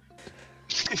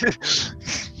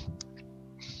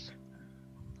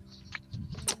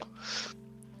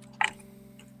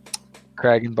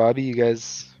 Craig and Bobby, you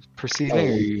guys proceeding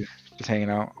or are you just hanging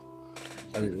out?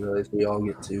 I didn't realize we all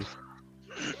get to.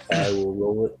 I will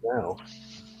roll it now.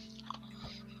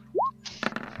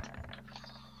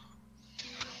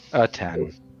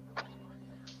 10.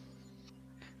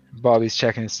 Bobby's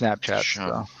checking his Snapchat.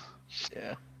 Sean. So.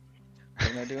 Yeah.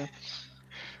 What am I doing?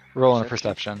 Rolling a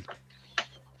perception.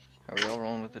 Are we all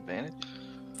rolling with advantage?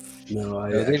 No, I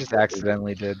No, they just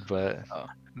accidentally did, but Oh.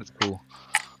 that's cool.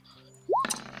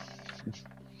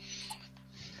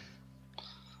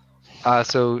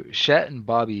 So Shet and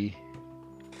Bobby,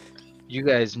 you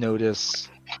guys notice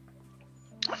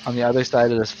on the other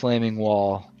side of this flaming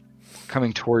wall,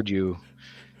 coming toward you,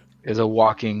 is a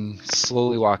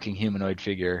slowly walking humanoid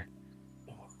figure.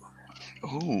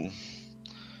 Ooh.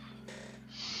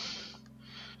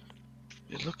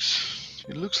 It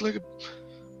looks like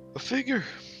a figure.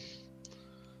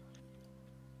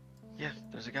 Yeah,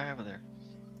 there's a guy over there.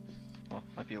 Well,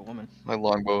 might be a woman. My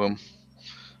longbow him.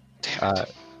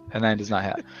 And then does not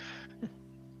hit.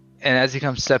 And as he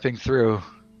comes stepping through,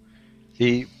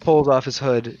 he pulls off his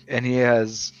hood and he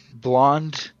has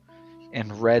blonde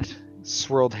and red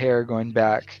swirled hair going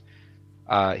back.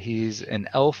 He's an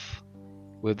elf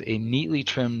with a neatly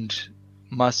trimmed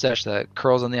mustache that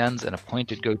curls on the ends and a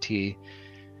pointed goatee.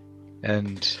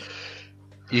 And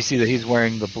you see that he's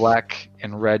wearing the black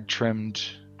and red trimmed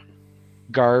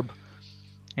garb.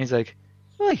 he's like,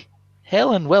 "Oi,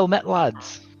 hail and well met,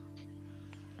 lads.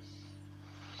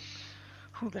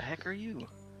 Who the heck are you?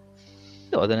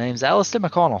 Oh, the name's Alistair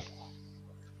McConnell.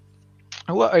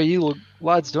 What are you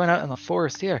lads doing out in the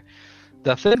forest here?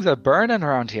 The things are burning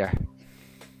around here."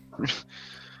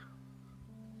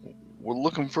 We're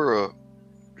looking for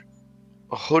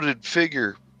a hooded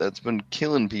figure that's been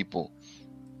killing people.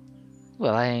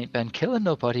 "Well, I ain't been killing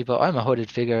nobody, but I'm a hooded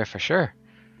figure for sure."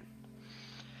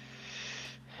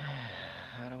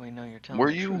 How do we know you're telling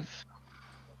Were the you- truth?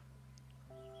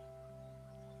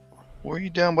 Were you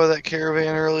down by that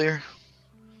caravan earlier?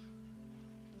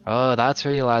 "Oh, that's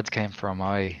where you lads came from.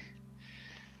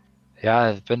 Yeah,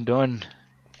 I've been doing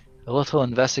a little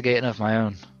investigating of my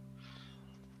own."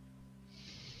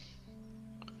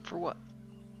 For what?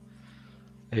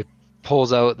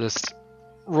 Pulls out this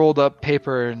rolled up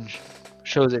paper and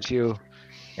shows it to you,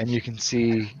 and you can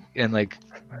see in like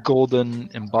golden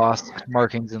embossed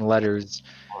markings and letters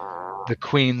the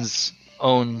Queen's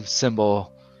own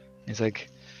symbol. He's like,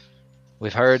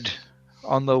 "We've heard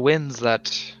on the winds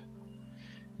that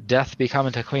death be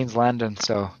coming to Queen's Landing,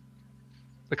 so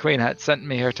the Queen had sent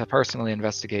me here to personally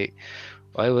investigate."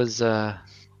 I was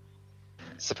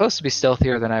supposed to be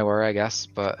stealthier than I were, I guess,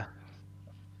 but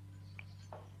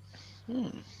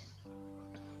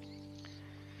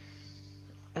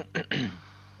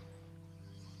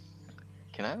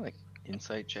Can I like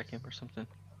insight check him or something?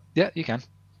 yeah, you can.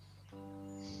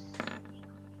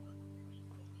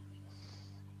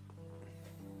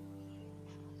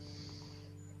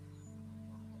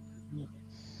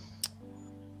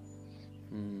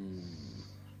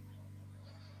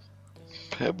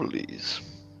 Pebblies.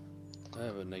 I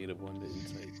have a -1 to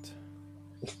insight.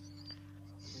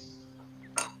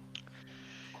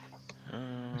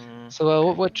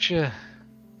 So, what you,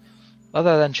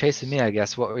 other than chasing me, I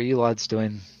guess, what were you lads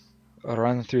doing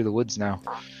running through the woods now?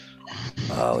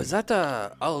 Oh, is that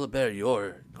owlbear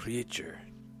your creature?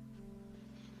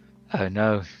 Oh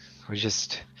no, we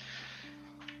just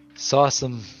saw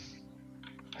some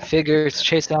figures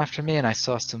chasing after me, and I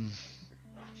saw some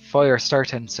fire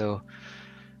starting, so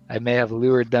I may have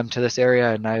lured them to this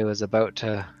area, and I was about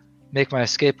to make my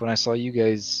escape when I saw you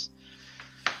guys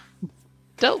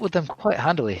dealt with them quite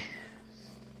handily.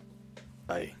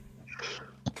 Aye.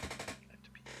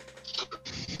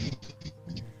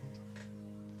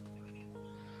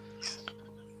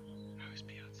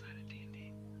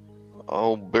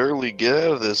 I'll barely get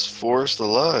out of this forest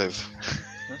alive.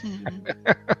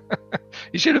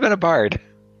 You should have been a bard.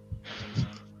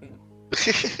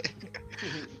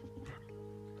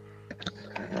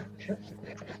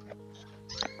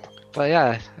 But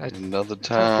yeah, I Another don't think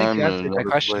time you and answered my another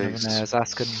question when place. I was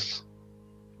asking,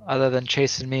 other than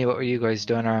chasing me, what were you guys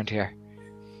doing around here?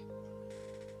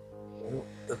 Well,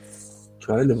 that's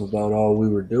kind of about all we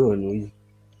were doing.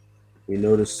 We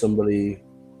noticed somebody,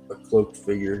 a cloaked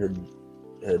figure, had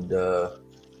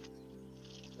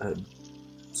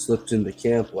slipped into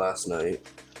camp last night,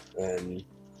 and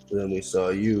then we saw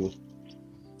you.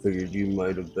 Figured you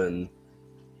might have been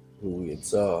who we had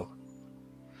saw.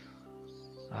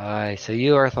 Aye, so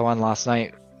you were the one last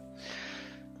night.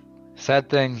 Sad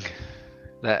thing,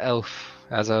 that elf,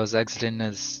 as I was exiting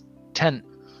his tent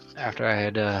after I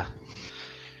had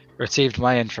received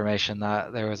my information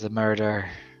that there was a murder.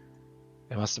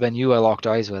 It must have been you I locked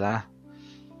eyes with, huh?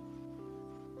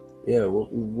 Yeah,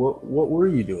 what were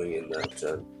you doing in that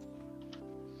tent?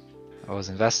 I was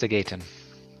investigating,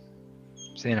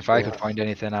 seeing if I could find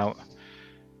anything out.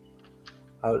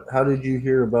 How did you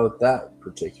hear about that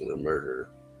particular murder?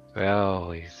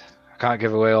 Well, I can't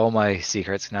give away all my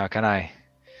secrets now, can I?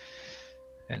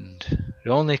 And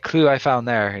the only clue I found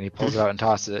there, and he pulls it out and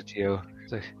tosses it to you,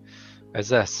 is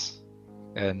this.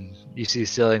 And you see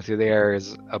sailing through the air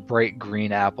is a bright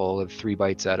green apple with 3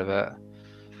 bites out of it.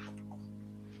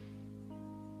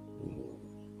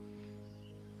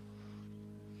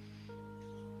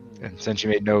 And since you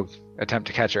made no attempt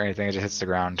to catch or anything, it just hits the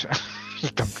ground.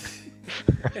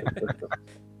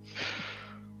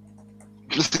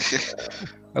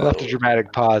 I left a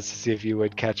dramatic pause to see if you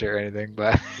would catch it or anything,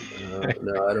 but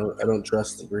No, I don't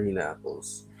trust the green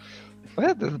apples.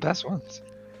 well, they're the best ones.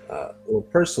 Well,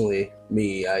 personally,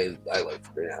 I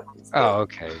like green apples. Oh,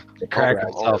 okay. Craig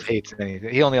himself hates anything.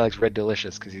 He only likes Red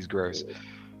Delicious because he's gross.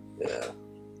 Yeah.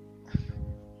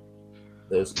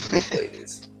 Those pink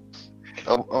ladies.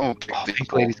 Oh,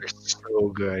 Pink ladies are so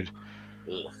good.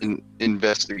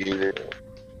 Investigator.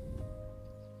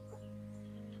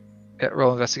 Yeah,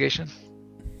 roll investigation.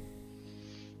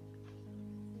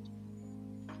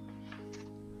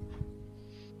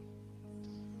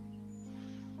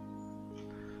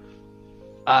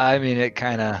 I mean, it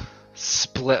kind of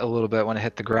split a little bit when it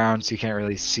hit the ground, so you can't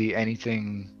really see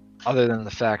anything other than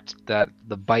the fact that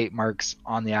the bite marks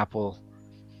on the apple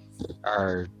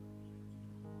are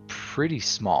pretty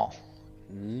small.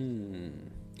 Mm.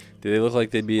 Do they look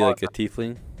like they'd be like a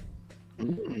tiefling?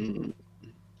 Mm.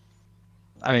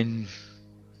 I mean,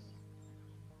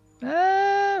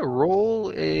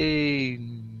 roll a,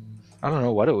 I don't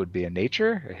know what it would be, a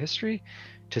nature, a history,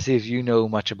 to see if you know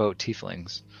much about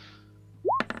tieflings.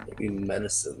 Maybe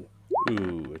medicine.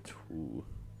 Ooh, a 2.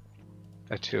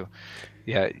 A 2.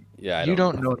 Yeah, Yeah, I you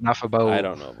don't know enough about I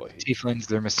don't know about you. tieflings.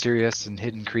 They're mysterious and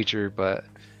hidden creature, but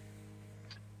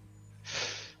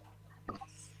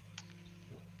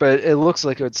it looks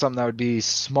like it's something that would be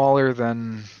smaller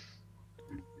than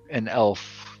an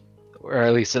elf, or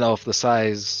at least an elf the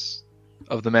size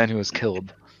of the man who was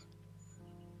killed.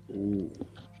 Ooh.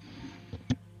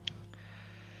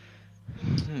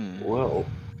 Hmm. Well,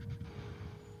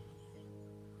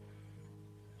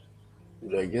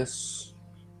 I guess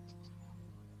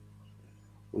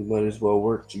we might as well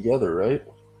work together, right?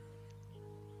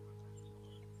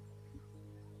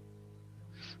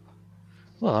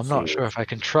 Well, I'm not sure if I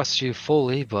can trust you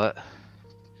fully, but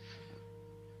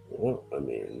Well, I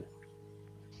mean,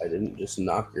 I didn't just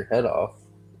knock your head off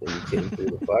when you came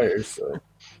through the fire, so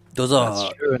Does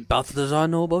that's true. Balthazar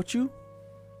know about you?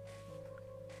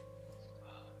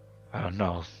 I don't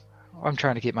know. I'm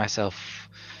trying to keep myself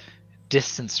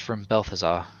distanced from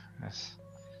Balthazar. Yes.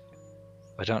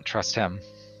 I don't trust him.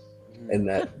 and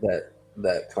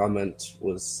that comment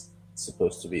was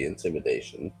supposed to be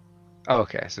intimidation. Oh,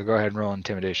 okay, so go ahead and roll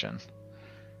intimidation.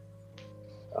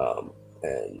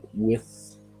 And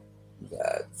with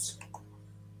that,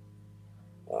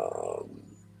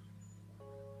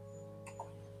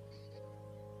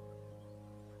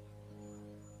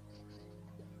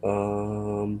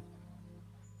 um,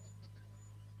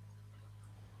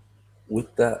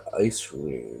 with that ice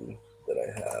rune that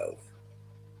I have,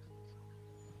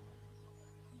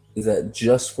 is that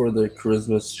just for the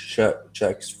charisma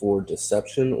checks for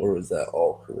deception, or is that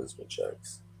all charisma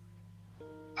checks?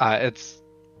 It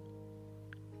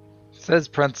says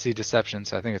parenthesis deception,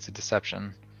 so I think it's a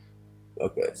deception.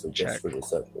 Okay, so just Check. for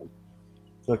deception.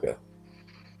 Okay.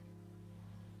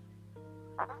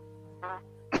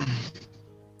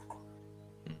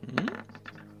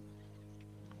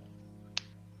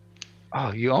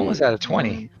 Oh, you almost had a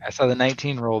 20. I saw the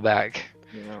 19 roll back.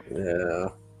 Yeah.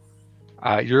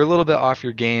 Yeah. You're a little bit off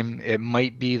your game. It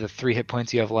might be the 3 hit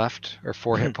points you have left, or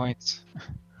 4 hit points.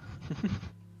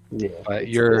 Yeah. But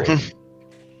it's your cool.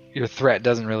 your threat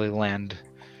doesn't really land.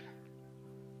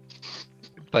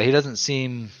 But he doesn't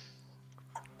seem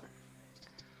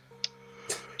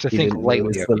to He think didn't lightly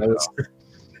notice of that I you. was.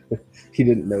 He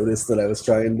didn't notice that I was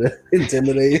trying to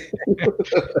intimidate.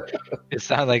 It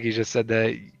sounded like he just said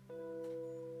that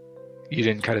you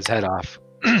didn't cut his head off.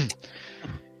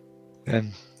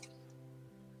 And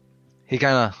he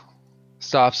kind of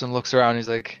stops and looks around. He's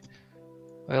like,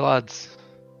 "Hey lads,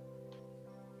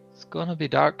 it's gonna be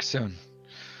dark soon.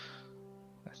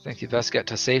 I think you best get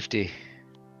to safety.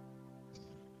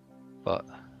 But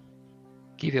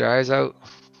keep your eyes out,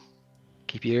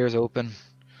 keep your ears open.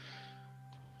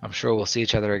 I'm sure we'll see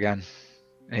each other again."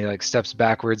 And he like steps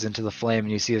backwards into the flame,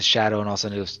 and you see his shadow, and all of a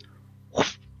sudden it just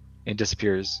whoosh, and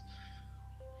disappears.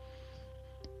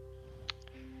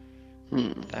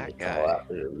 That Call guy.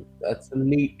 after him. That's a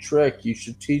neat trick. You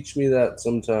should teach me that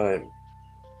sometime.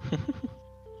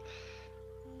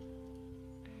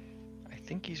 I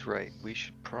think he's right. We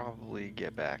should probably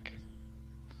get back.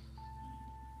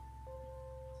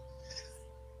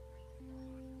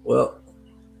 Well,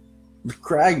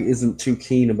 Crag isn't too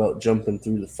keen about jumping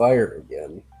through the fire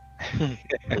again.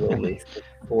 With only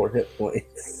 4 hit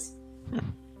points.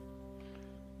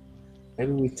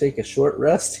 Maybe we take a short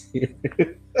rest here.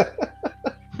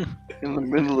 In the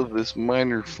middle of this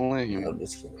minor flame. I'm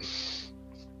just kidding.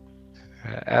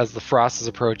 As the frost is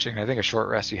approaching, I think a short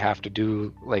rest you have to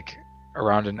do like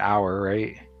around an hour,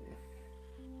 right?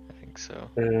 I think so.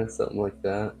 Something like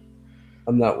that.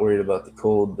 I'm not worried about the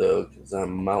cold though, because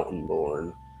I'm mountain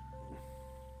born.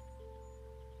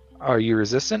 Are you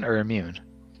resistant or immune?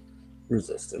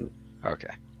 Resistant.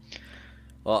 Okay.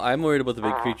 Well, I'm worried about the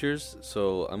big creatures,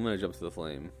 so I'm gonna jump to the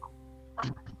flame.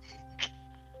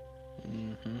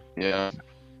 Mm-hmm. Yeah,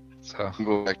 So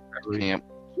go back to camp.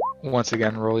 once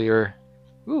again, roll your.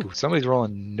 Ooh, somebody's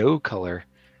rolling no color.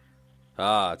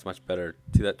 Ah, it's much better.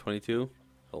 See that 22?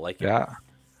 I like it. Yeah,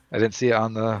 I didn't see it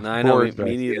on the No, I know, board, but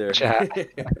me I see it in neither. the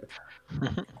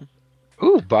chat.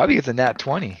 Ooh, Bobby gets a nat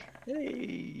 20.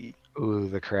 Hey. Ooh,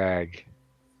 the crag.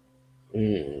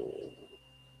 Mm.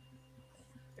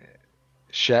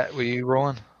 Shet, were you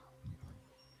rolling?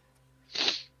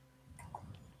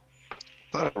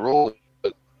 thought I rolled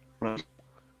it.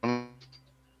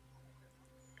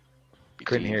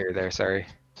 Couldn't hear you there. Sorry.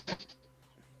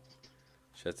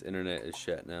 Chet's internet is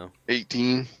shut now.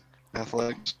 18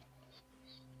 athletics.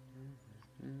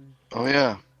 Oh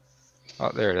yeah,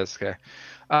 Oh, there it is. Okay.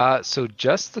 So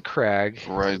just the crag.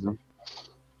 Horizon.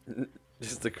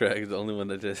 Just the Craig is the only one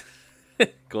that just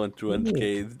going through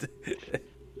unscathed.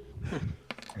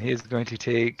 He is going to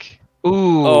take.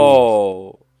 Ooh.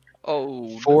 Oh.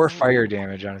 Oh, 4 fire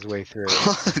damage on his way through.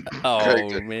 Oh,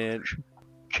 Craig. man.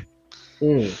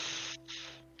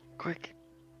 quick.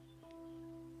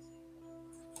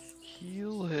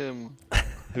 Heal him.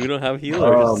 We don't have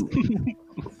healers.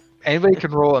 Anybody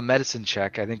can roll a medicine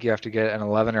check. I think you have to get an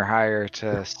 11 or higher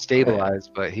to stabilize,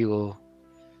 but he will.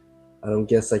 I don't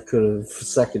guess I could have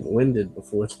second winded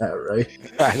before that, right?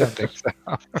 I don't think so.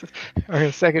 We're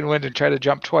going to second wind and try to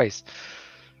jump twice.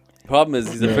 Problem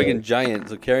is, he's a Yeah. freaking giant,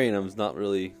 so carrying him is not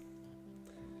really.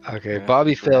 Okay, Yeah,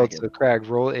 Bobby failed, dragon. so Crag,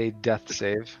 roll a death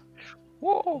save.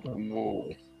 Whoa!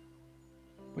 Whoa.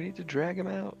 We need to drag him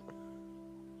out.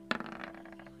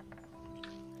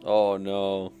 Oh,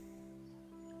 no.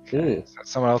 Mm. So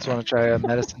someone else want to try a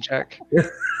medicine check?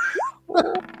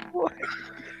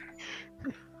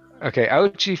 Okay,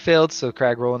 Ouchie failed, so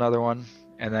Crag, roll another one,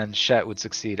 and then Shet would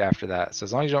succeed after that. So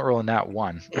as long as you don't roll a nat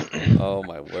 1. Oh,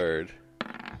 my word.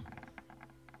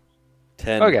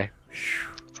 10. Okay.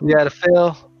 So you had to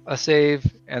fail a save,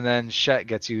 and then Shet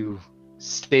gets you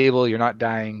stable. You're not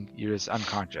dying. You're just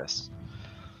unconscious.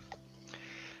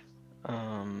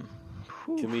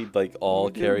 Can we, like, all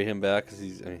What do we carry him back? Because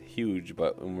he's huge,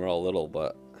 but and we're all little,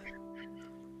 but.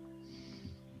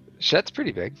 Shet's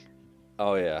pretty big.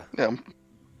 Oh, yeah. Yeah, I'm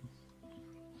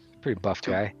Pretty buff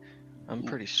guy. I'm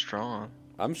pretty strong.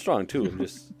 I'm strong, too. I'm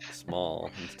just small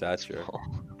in stature.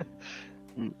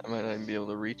 I might not even be able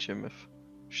to reach him if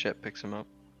Shet picks him up.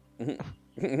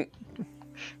 I'm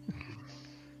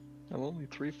only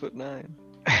 3'9".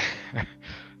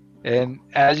 And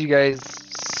as you guys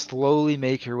slowly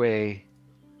make your way,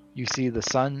 you see the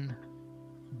sun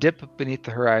dip beneath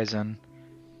the horizon,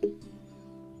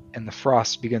 and the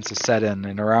frost begins to set in,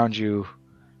 and around you,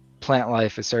 plant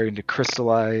life is starting to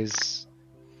crystallize.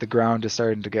 The ground is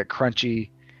starting to get crunchy.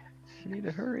 You need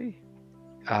to hurry.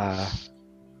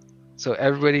 So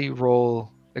everybody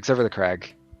roll, except for the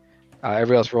Crag.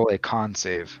 Everybody else roll a con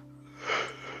save.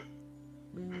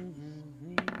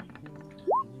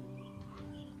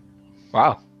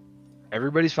 Wow.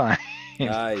 Everybody's fine.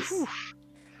 Nice.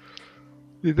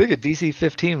 You'd think a DC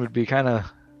 15 would be kind of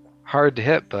hard to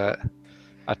hit, but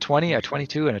a 20, a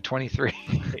 22, and a 23.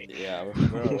 Yeah,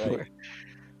 we're all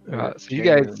right. So you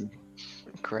guys,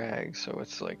 Crag, so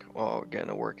it's like, oh,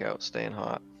 getting a workout, staying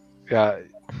hot.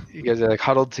 you guys are like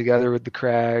huddled together with the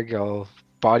Crag, all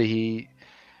body heat,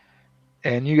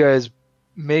 and you guys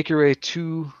make your way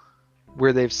to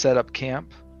where they've set up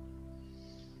camp,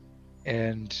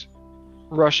 and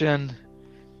rush in,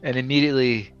 and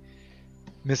immediately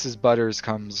Mrs. Butters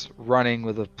comes running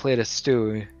with a plate of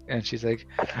stew, and she's like,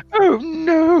 "Oh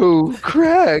no,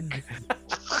 Crag!"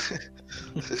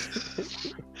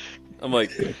 I'm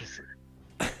like,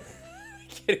 I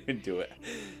can't even do it.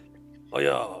 Oh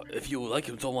yeah, if you like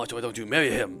him so much, why don't you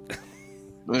marry him?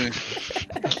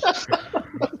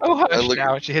 Oh, hush look-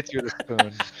 now, and she hits you with a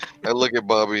spoon. I look at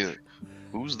Bobby. Like,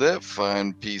 who's that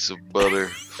fine piece of butter?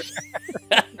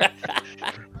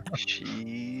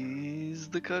 She's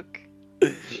the cook.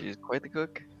 She's quite the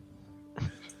cook.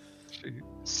 She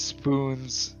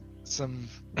spoons some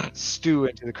stew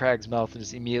into the Crag's mouth and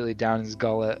just immediately down his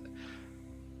gullet,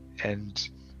 and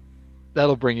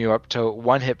that'll bring you up to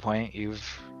 1 hit point. You've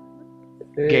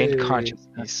gained Hey.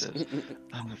 consciousness.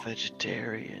 I'm a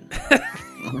vegetarian.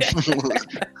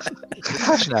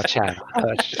 Hush now, Chad.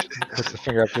 Hush. Puts a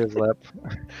finger up to his lip.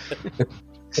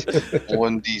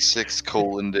 1d6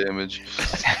 colon damage.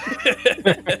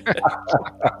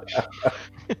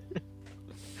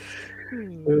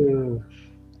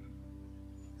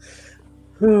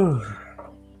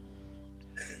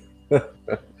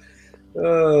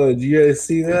 Oh, did you guys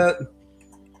see that?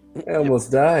 I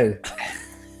almost died.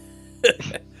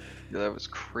 That was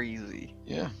crazy.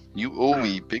 Yeah, you owe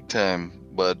me big time,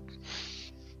 bud.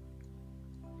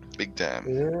 Big time.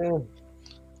 Yeah.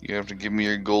 You have to give me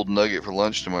your gold nugget for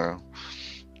lunch tomorrow.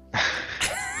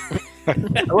 I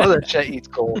love that Chet eats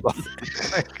cold. What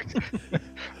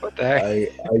the heck?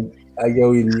 I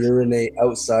go and urinate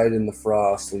outside in the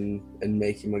frost and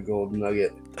make him a gold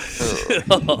nugget.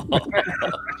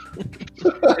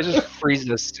 It just freezes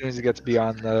as soon as it gets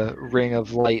beyond the ring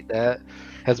of light that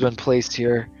has been placed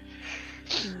here.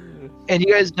 And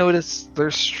you guys notice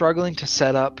they're struggling to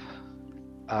set up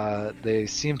They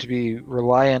seem to be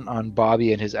reliant on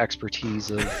Bobby and his expertise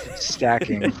of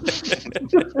stacking.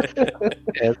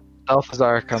 And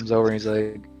Balthazar comes over and he's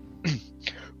like,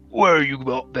 "Where are you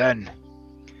been?"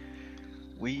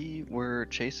 We were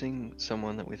chasing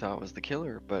someone that we thought was the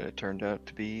killer, but it turned out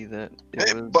to be that it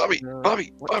Hey, was Bobby, what?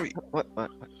 Bobby. What?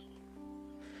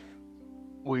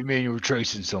 What do you mean you were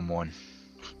chasing someone?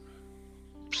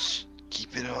 Psst,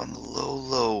 keep it on the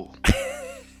low.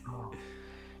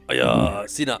 We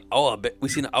seen an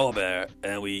owlbear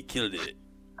and we killed it.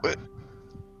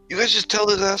 You guys just tell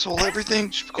this asshole everything.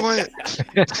 Just be quiet.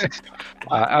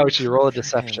 Ouchie, roll a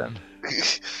deception.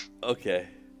 Okay.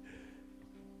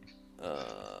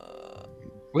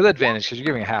 With advantage, because you're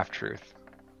giving a half-truth.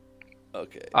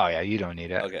 Okay. Oh yeah, you don't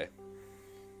need it. Okay.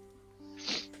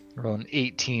 Roll an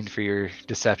 18 for your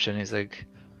deception. He's like,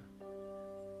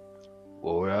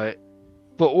 alright.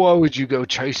 But why would you go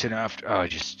chasing after... Oh,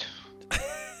 just...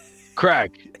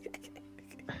 Craig.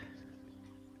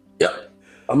 Yep.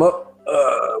 I'm up.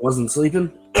 Wasn't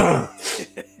sleeping. What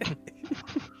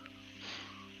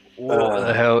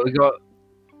the hell? We got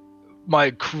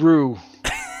my crew.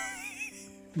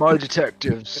 My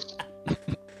detectives.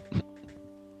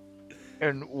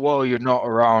 And while you're not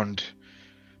around,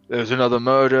 there's another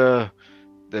murder.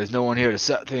 There's no one here to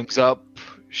set things up.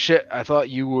 Shit, I thought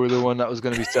you were the one that was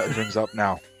going to be setting things up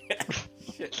now.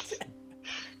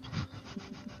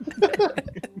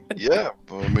 Yeah,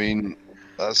 I mean,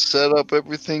 I set up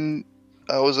everything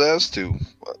I was asked to.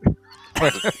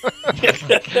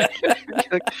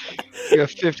 You're a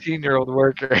 15-year-old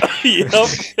worker. Yep.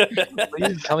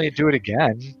 Please tell me to do it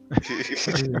again.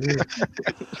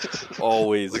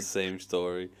 Always the same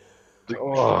story.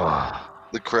 Oh.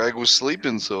 The Crag was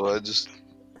sleeping, so I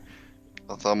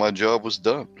thought my job was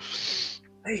done.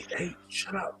 Hey,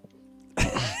 shut up.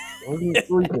 Wasn't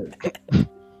sleeping.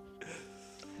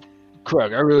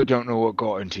 Craig, I really don't know what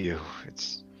got into you.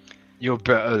 You're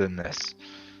better than this.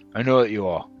 I know that you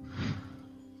are.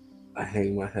 I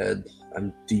hang my head.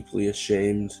 I'm deeply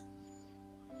ashamed.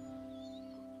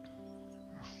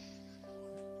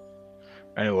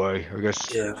 Anyway, I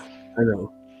guess I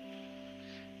know.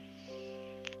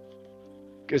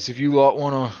 if you lot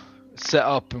want to set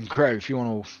up, and Craig, if you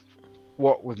want to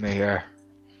walk with me here.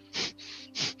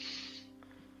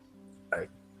 I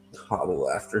hobble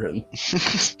after him.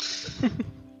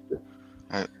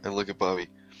 I look at Bobby.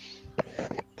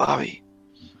 Bobby,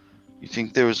 you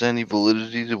think there was any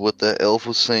validity to what that elf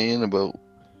was saying about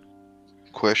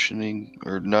questioning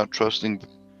or not trusting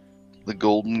the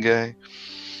golden guy?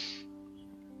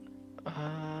 I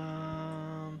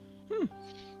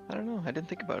don't know. I didn't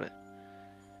think about it.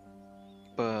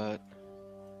 But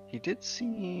he did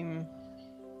seem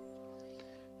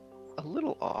a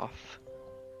little off.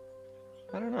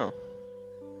 I don't know.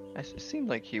 It seemed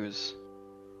like he was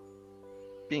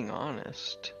being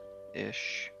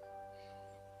honest-ish.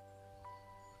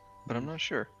 But I'm not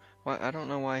sure. Why? I don't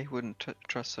know why he wouldn't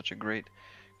trust such a great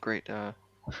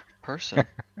person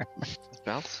as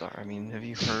Balthazar. I mean, have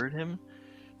you heard him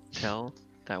tell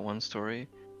that one story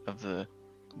of the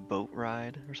boat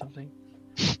ride or something?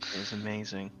 It was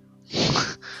amazing.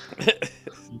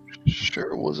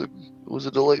 Sure, it was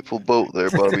a delightful boat there,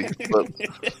 Bobby. But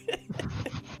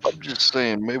I'm just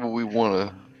saying, maybe we want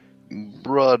to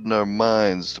broaden our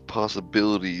minds to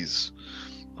possibilities.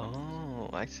 Oh,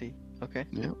 I see. Okay.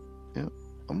 Yeah.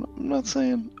 I'm not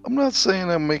saying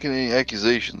I'm making any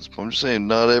accusations, but I'm just saying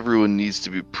not everyone needs to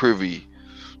be privy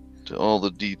to all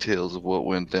the details of what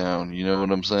went down. You know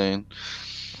what I'm saying?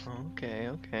 Okay.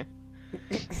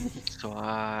 So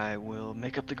I will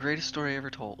make up the greatest story ever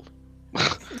told.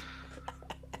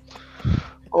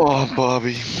 Oh,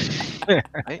 Bobby.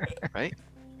 Right?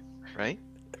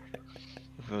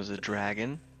 If it was a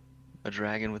dragon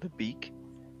with a beak,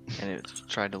 and it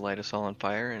tried to light us all on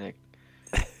fire, and it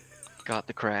got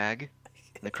the crag,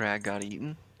 and the crag got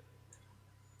eaten,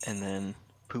 and then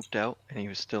pooped out, and he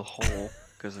was still whole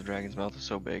because the dragon's mouth is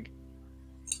so big.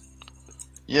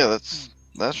 Yeah,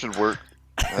 that should work.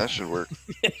 That should work.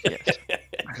 Yes.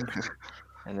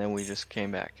 And then we just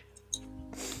came back.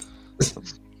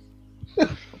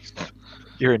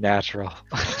 You're a natural.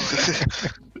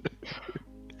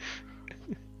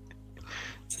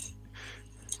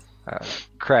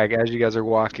 Craig, as you guys are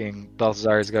walking,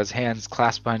 Balthazar's got his hands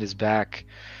clasped behind his back.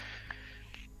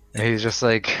 And he's just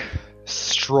like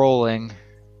strolling.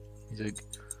 He's like,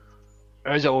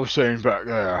 as I was saying back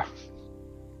there,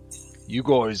 you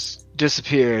guys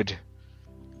disappeared,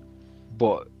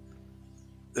 but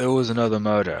there was another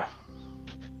murder.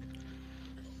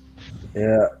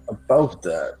 Yeah, about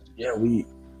that. Yeah,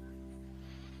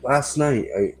 last night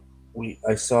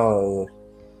I saw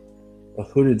a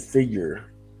hooded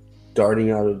figure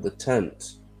darting out of the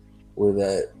tent where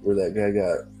that guy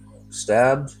got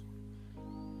stabbed,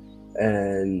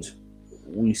 and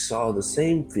we saw the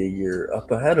same figure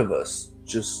up ahead of us,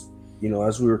 just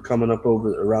as we were coming up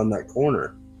over around that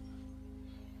corner.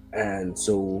 And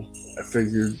so I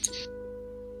figured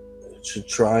I should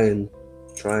try and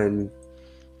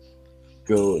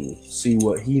go and see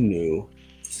what he knew,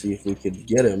 see if we could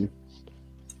get him.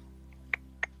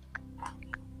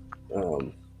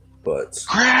 But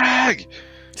Craig!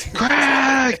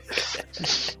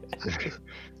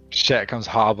 Shet comes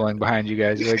hobbling behind you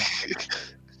guys. He's like,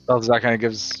 Balthazar kind of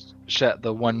gives Shet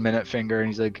the 1 minute finger, and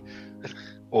he's like,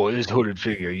 "Oh, this hooded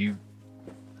figure.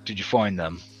 Did you find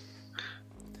them?"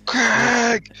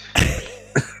 Craig!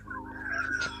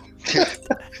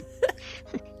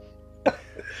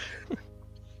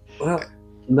 well,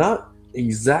 not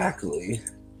exactly.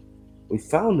 We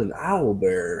found an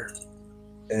owlbear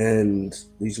and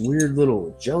these weird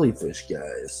little jellyfish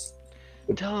guys.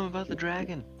 Tell him about the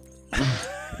dragon.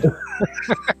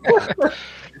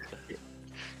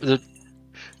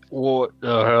 What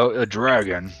the hell? A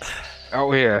dragon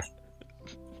out here,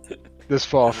 this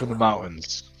far from the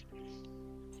mountains.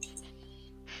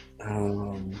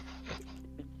 Um,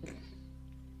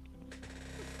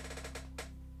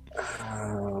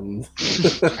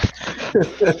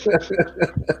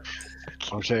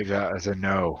 I'll take that as a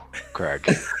no, Craig.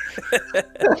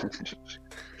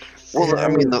 Well, I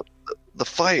mean, the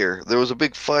fire. There was a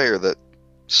big fire that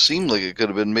seemed like it could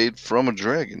have been made from a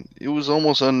dragon. It was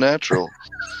almost unnatural.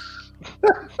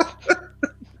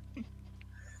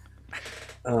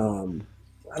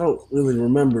 I don't really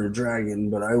remember a dragon,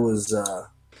 but I was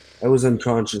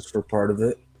unconscious for part of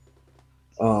it.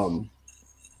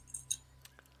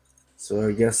 So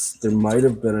I guess there might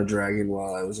have been a dragon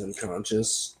while I was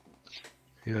unconscious.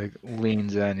 He like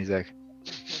leans in. He's like,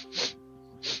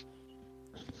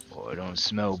 "Oh, I don't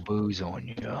smell booze on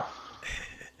you,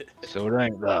 so it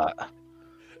ain't that."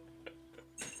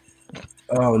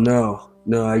 Oh no,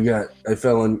 I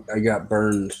got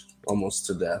burned almost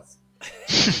to death.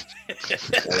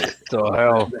 The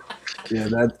hell?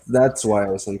 Yeah, that's why I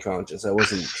was unconscious. I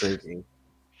wasn't drinking.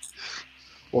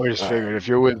 Well, I just figured if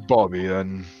you're with Bobby,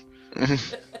 then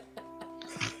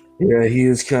Yeah, he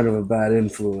is kind of a bad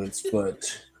influence, but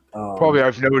probably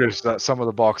I've noticed that some of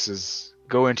the boxes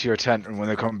go into your tent, and when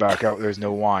they come back out, there's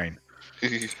no wine.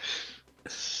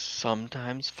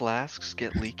 Sometimes flasks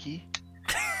get leaky.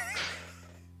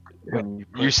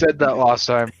 You said that last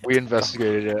time. We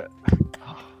investigated it.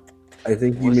 I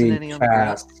think you Wasn't mean any on the ground?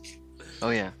 cask. Oh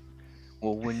yeah.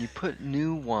 Well, when you put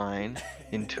new wine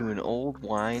into an old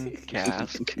wine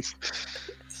cask,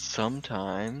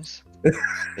 sometimes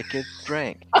it gets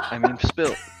drank. I mean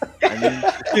spilled. I mean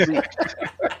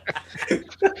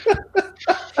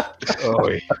Oh,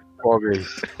 Bobby.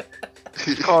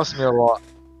 You've cost me a lot.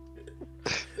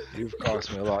 You've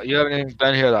cost me a lot. You haven't even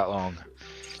been here that long.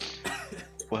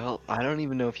 well, I don't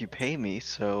even know if you pay me,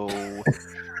 so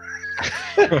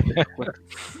It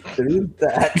isn't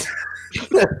that.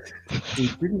 We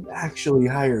didn't actually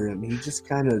hire him. He just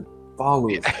kind of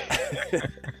follows.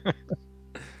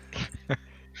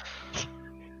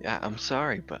 yeah, I'm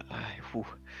sorry, but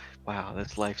wow,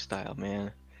 this lifestyle,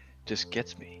 man, just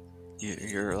gets me.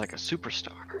 You're like a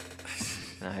superstar,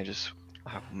 and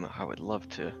I would love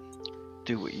to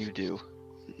do what you do.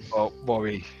 Well,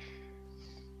 Bobby,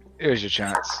 here's your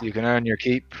chance. You can earn your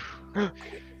keep.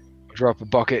 Drop a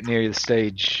bucket near the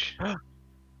stage.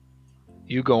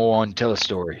 You go on, tell a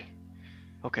story.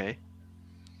 Okay.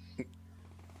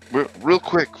 Real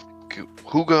quick,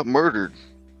 who got murdered?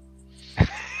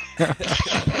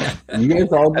 You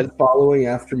guys all just following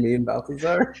after me and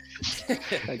Balthazar?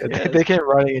 They came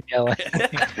running and yelling.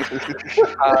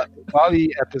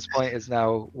 Bobby, at this point, is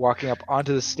now walking up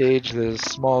onto the stage. There's a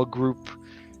small group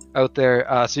out there.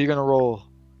 So you're going to roll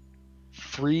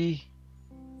 3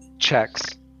 checks.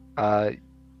 I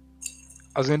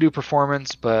was going to do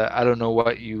performance, but I don't know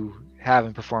what you have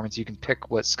in performance. You can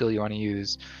pick what skill you want to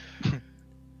use.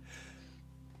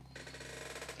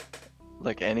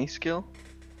 Like any skill?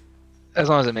 As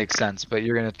long as it makes sense. But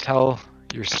you're going to tell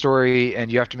your story,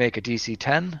 and you have to make a DC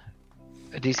 10,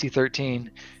 a DC 13,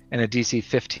 and a DC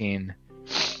 15.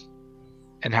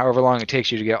 And however long it takes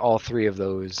you to get all 3 of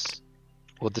those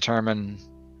will determine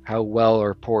how well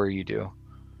or poor you do.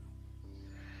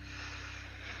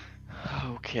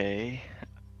 Okay.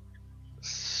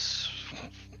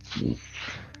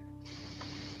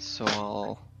 So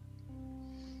I'll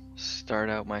start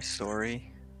out my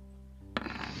story.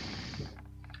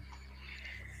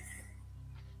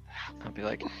 I'll be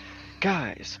like,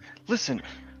 guys, listen,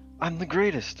 I'm the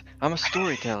greatest. I'm a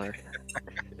storyteller.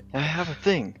 I have a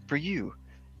thing for you.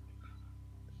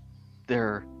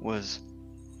 There was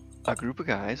a group of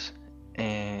guys,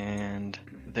 and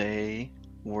they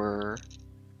were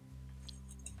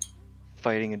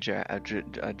fighting a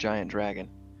giant dragon.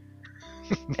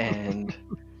 And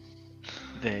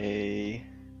they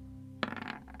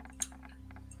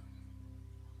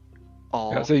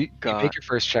all Yeah, so you got make your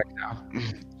first check now.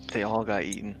 they all got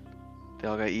eaten. They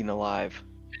all got eaten alive.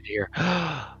 And you're,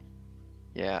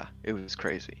 Yeah, it was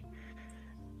crazy.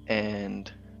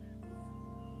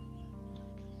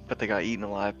 But they got eaten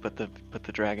alive, but the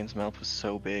dragon's mouth was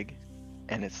so big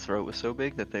and its throat was so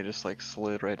big that they just like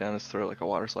slid right down his throat like a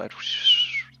water slide.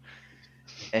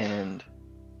 And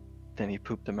then he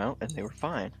pooped them out and they were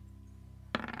fine.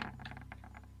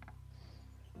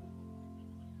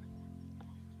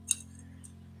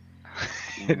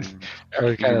 I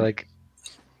was kind of like,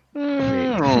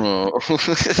 I don't know.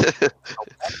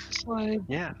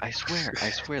 Yeah, I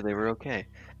swear they were okay.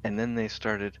 And then they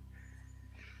started,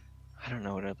 I don't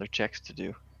know what other checks to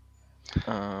do. Did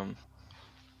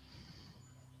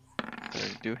I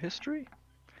do history?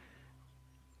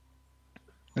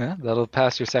 yeah, that'll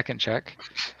pass your second check.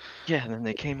 Yeah, and then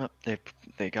they came up,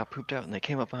 they got pooped out and they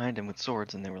came up behind him with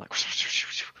swords and they were like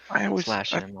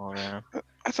slashing him all around.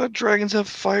 I thought dragons have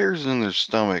fires in their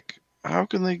stomach. How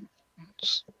can they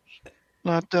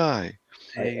not die?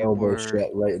 My They elbow were shot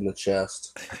right in the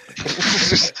chest.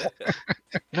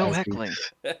 no I see. heckling.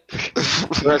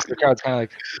 The rest of the crowd's kind of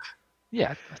like,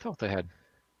 yeah, I thought they had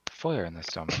fire in their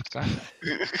stomachs. Huh?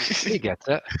 He gets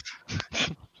it.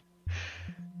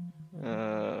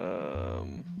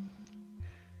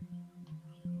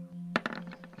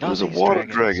 It was a these water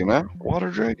dragons. dragon, huh? Water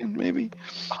dragon, maybe?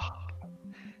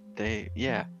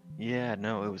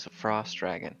 No, it was a frost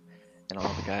dragon, and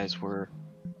all the guys were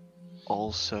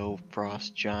also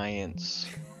frost giants,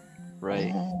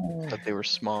 right? Oh. But they were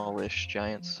smallish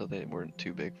giants, so they weren't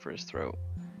too big for his throat.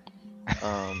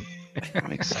 That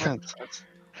makes sense.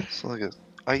 It's like a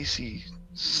icy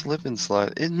slip and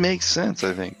slide. It makes sense,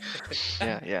 I think.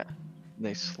 Yeah.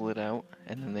 They slid out,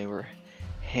 and then they were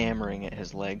hammering at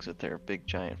his legs with their big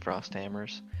giant frost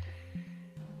hammers,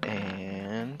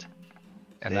 and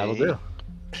That'll they do.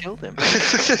 killed him.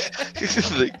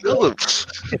 They killed him.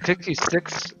 It took you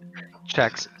 6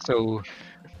 checks, so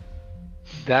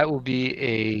that will be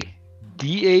a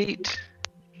D8.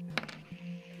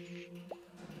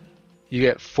 You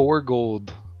get 4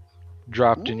 gold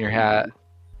dropped in your hat.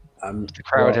 The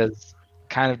crowd has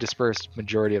kind of dispersed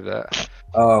majority of that.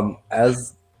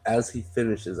 As he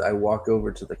finishes, I walk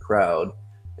over to the crowd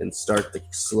and start the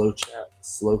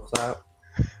slow clap,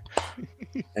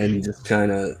 and just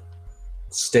kind of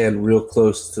stand real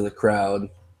close to the crowd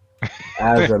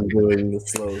as I'm doing the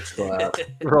slow clap.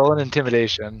 Roll an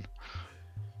intimidation.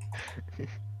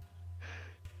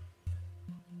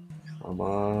 Come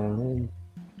on.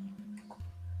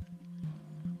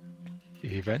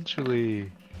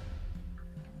 Eventually.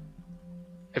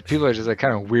 If people are just like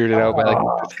kind of weirded out by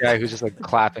like this guy who's just like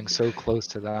clapping so close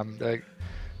to them, they're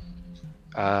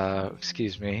like,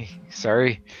 excuse me,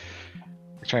 sorry.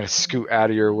 We're trying to scoot out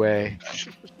of your way.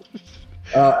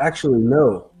 Actually,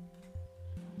 no.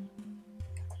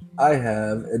 I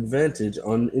have advantage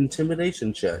on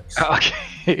intimidation checks.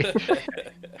 Okay.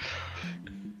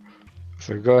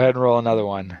 So go ahead and roll another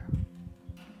one.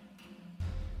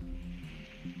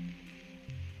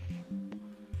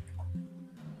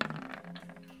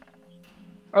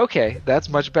 Okay, that's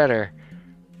much better.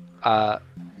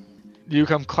 You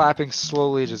come clapping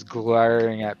slowly, just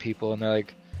glaring at people, and they're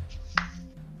like,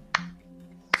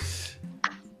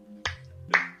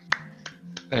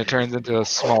 and it turns into a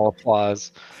small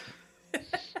applause.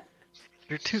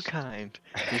 You're too kind.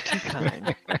 You're too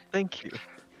kind. Thank you.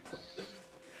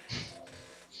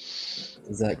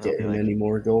 Does that get him Like- any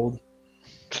more gold?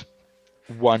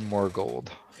 1 more gold.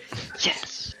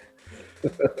 Yes.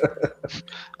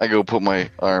 I go put my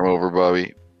arm over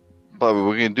Bobby. Bobby,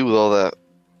 what are you gonna do with all that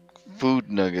food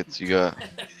nuggets you got?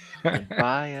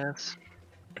 Buy us.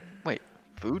 Wait,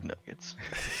 food nuggets.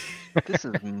 This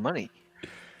is money.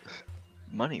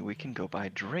 Money. We can go buy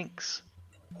drinks.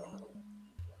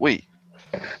 Wait,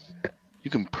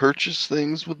 you can purchase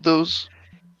things with those?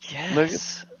 Yes.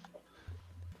 Nuggets?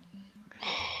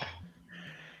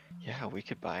 Yeah, we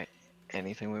could buy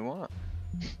anything we want.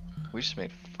 We just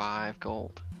made 5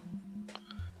 gold.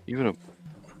 What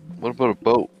about a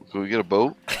boat? Can we get a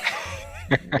boat?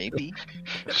 Maybe.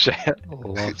 Shat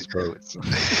loves boats.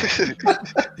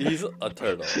 He's a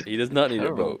turtle. He does not need a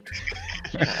Turtle. boat.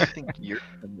 Yeah, I think you're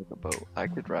like a boat. I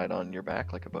could ride on your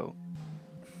back like a boat.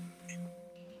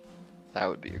 That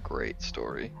would be a great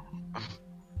story.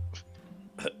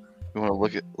 You want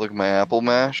to look at my apple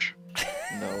mash?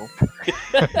 No.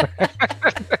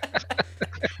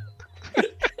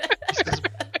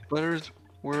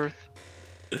 Buttersworth.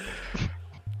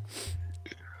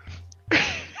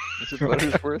 Is it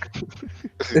Buttersworth?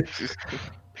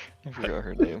 I forgot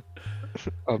her name.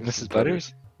 Oh, Mrs.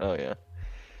 Butters? Oh yeah.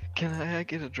 Can I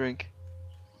get a drink?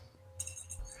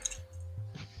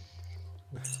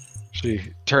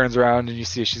 She turns around and you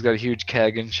see she's got a huge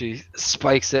keg and she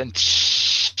spikes it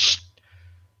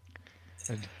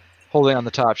and holding on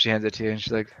the top, she hands it to you and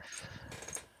she's like,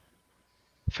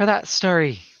 "For that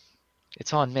story,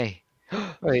 it's on me."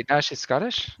 Wait, now she's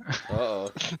Scottish? Uh-oh.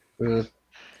 Uh,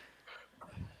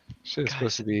 She's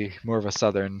supposed to be more of a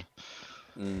southern.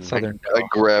 Southern. I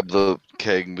grab the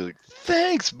keg and be like,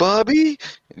 "Thanks, Bobby,"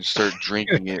 and start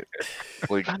drinking it.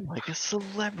 Like, I'm like a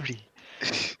celebrity.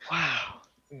 Wow.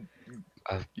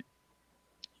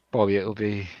 Bobby, it'll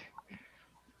be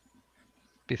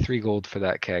 3 gold for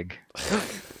that keg.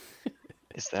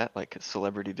 Is that like a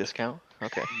celebrity discount?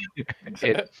 Okay.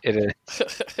 It is.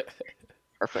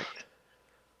 Perfect.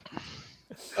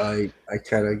 I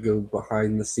kind of go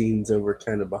behind the scenes over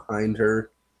kind of behind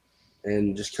her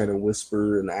and just kind of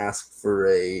whisper and ask for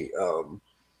a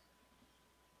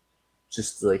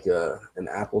just like an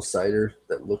apple cider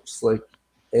that looks like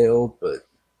ale but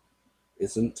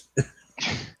isn't.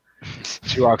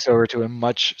 She walks over to a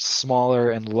much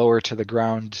smaller and lower to the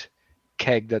ground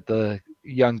keg that the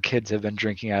young kids have been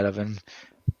drinking out of and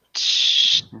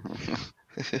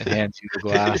hands you the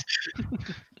glass.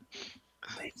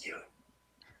 Thank you.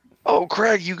 "Oh,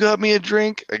 Craig, you got me a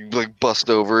drink?" I like bust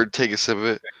over and take a sip of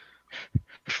it.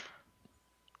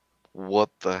 What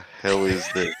the hell is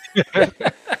this?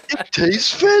 It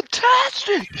tastes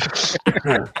fantastic.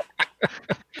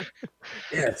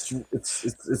 Yeah,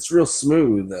 it's real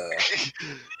smooth.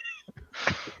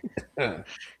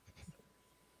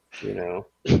 You know,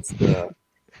 it's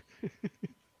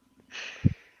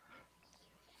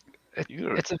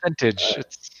It's a vintage.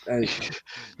 I,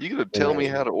 You gotta tell me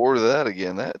how to order that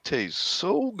again. That tastes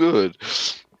so good.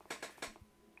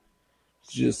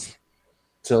 just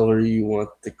tell her you want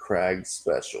the Crag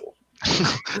special.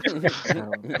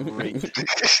 Sounds great.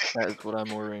 That is what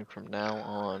I'm ordering from now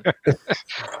on.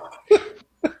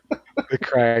 The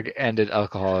Crag ended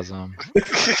alcoholism.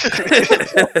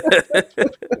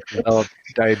 Developed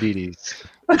diabetes.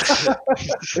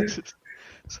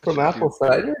 From apple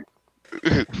cider?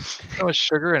 So much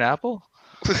sugar in apple?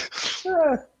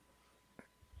 That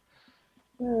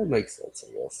makes sense,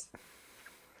 I guess.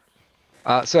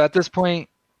 So at this point,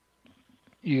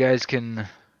 you guys can,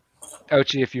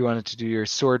 Ouchie, if you wanted to do your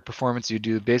sword performance, you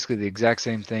do basically the exact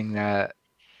same thing that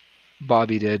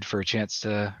Bobby did for a chance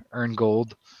to earn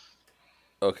gold.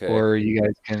 Okay. Or you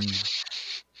guys can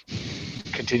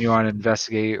continue on and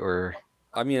investigate, or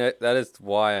I mean, that is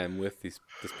why I'm with this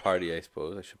party, I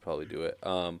suppose. I should probably do it.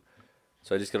 So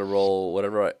I just gotta roll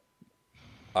whatever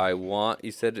I want.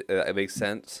 You said it makes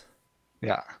sense.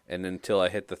 yeah. And until I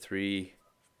hit the 3.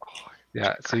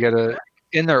 Yeah, so you gotta,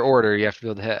 in their order, you have to be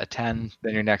able to hit a 10,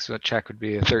 then your next check would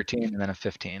be a 13, and then a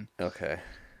 15. Okay.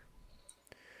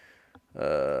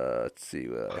 Let's see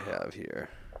what I have here.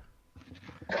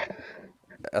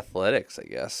 Athletics, I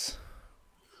guess.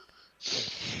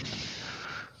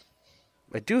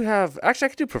 I do have... Actually, I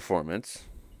could do performance.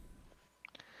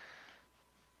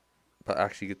 But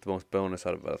actually get the most bonus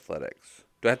out of athletics.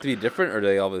 Do I have to be different, or are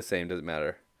they all the same? Doesn't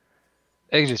matter.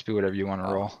 It can just be whatever you want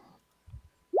to roll.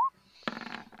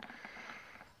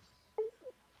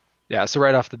 Yeah, so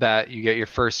right off the bat, you get your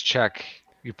first check.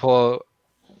 You pull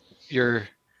your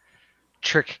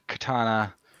trick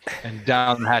katana, and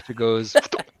down the hatch it goes.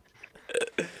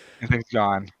 And things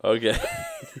gone. Okay.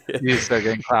 You start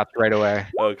getting clapped right away.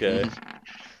 Okay.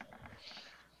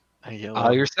 I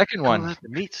yell Your second one. "Call out the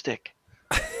meat stick."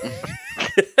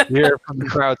 You hear from the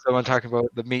crowd someone talking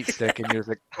about the meat stick, and you're just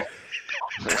like,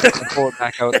 pull it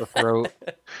back out the throat.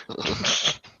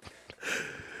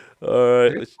 All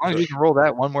right. As long as you can roll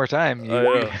that one more time. I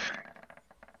know.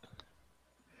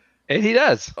 And he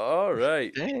does. All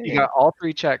right. Dang. He got all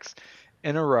 3 checks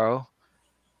in a row,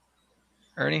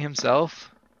 earning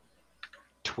himself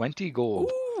 20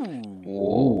 gold. Ooh.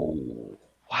 Ooh.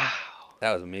 Wow.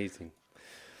 That was amazing.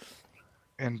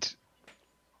 And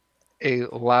a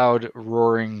loud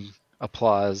roaring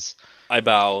applause. I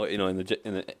bow, in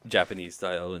the Japanese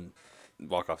style, and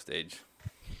walk off stage.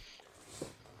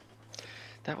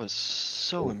 That was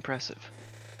so impressive.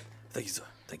 Thank you, sir.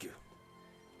 Thank you.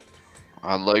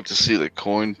 I'd like to see the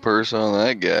coin purse on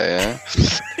that guy,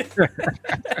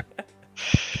 huh?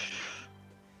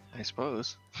 I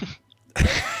suppose.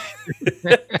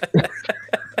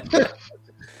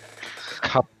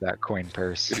 cup that coin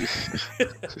purse.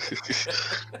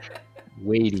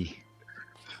 Weighty.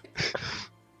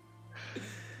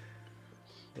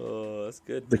 Oh, that's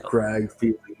good. The crag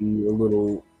feeling a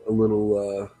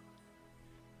little.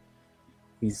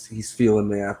 He's feeling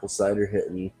the apple cider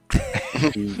hitting.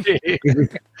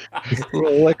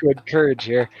 Little liquid courage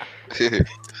here.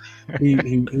 He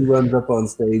runs up on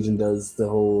stage and does the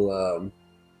whole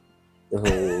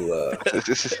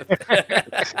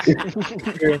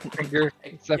Finger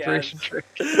separation Yes. trick.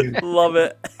 Love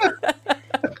it.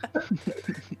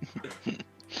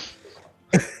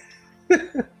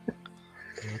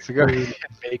 So go ahead and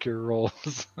make your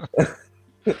rolls.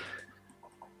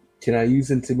 Can I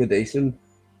use intimidation?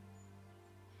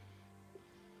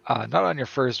 Not on your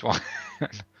first one.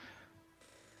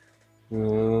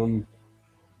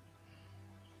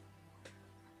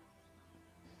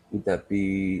 Would that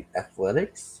be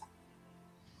athletics?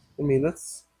 I mean,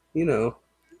 that's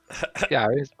Yeah,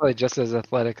 he's probably just as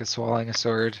athletic as swallowing a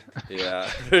sword. Yeah,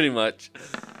 pretty much.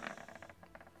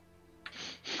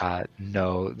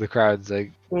 No, the crowd's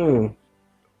like,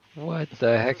 what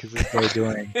the heck is this guy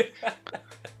doing?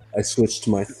 I switched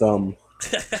my thumb.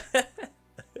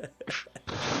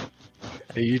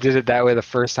 You did it that way the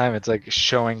first time. It's like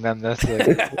showing them this. Like,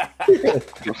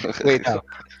 wait, no.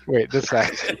 Wait, this guy.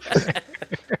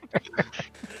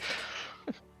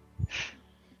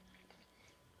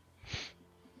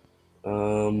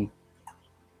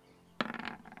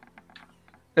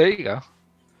 There you go.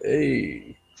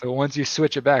 Hey. So once you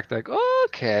switch it back, they're like, oh,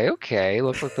 okay.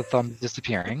 Looks like the thumb's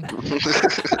disappearing.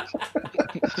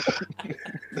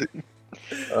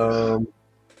 I'll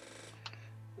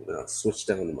switch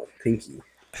down to my pinky.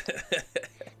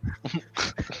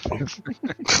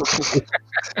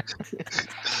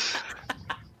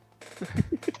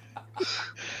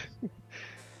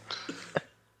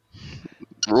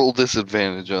 Roll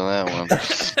disadvantage on that one.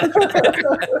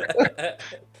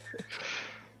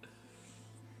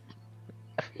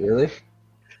 Really?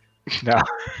 No.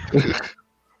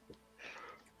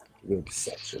 Good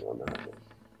deception on that one.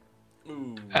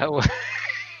 Ooh.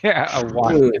 Yeah, a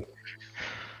one. Good.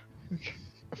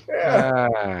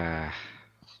 Ah.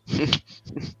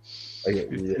 I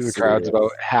get real The crowd's serious.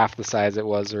 about half the size it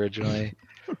was originally.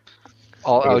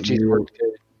 All I get Ouchie's real- work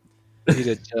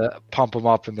needed to pump them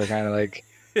up, and they're kind of like,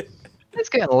 it's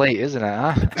getting late, isn't it,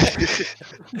 huh?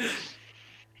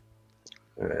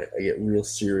 All right, I get real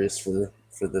serious for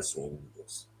this one.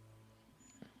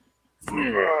 I'd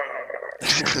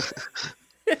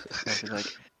be like,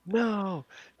 no,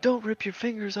 don't rip your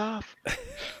fingers off.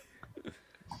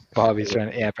 Bobby's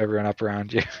trying to amp everyone up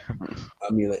around you.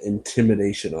 I mean,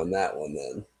 intimidation on that one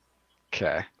then,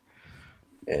 Okay.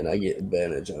 and I get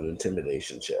advantage on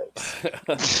intimidation checks.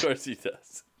 Of course he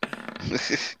does.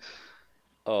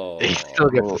 Oh. He still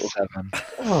gets a 7.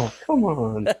 Oh, come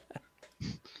on!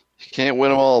 You can't win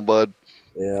them all, bud.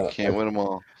 Yeah, You can't win them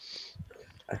all.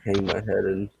 I hang my head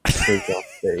and sink off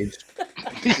stage.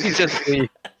 He just leaves.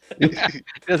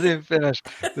 Doesn't even finish.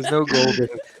 There's no gold in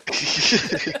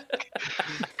his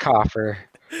coffer.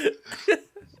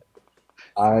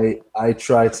 I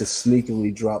try to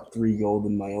sneakily drop 3 gold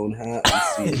in my own hat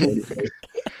and see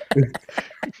if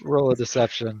Roll a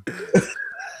deception.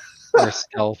 Or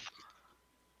stealth.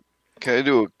 Can I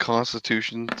do a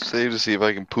constitution save to see if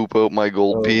I can poop out my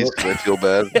gold piece? 'Cause I feel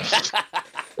bad.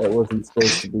 that wasn't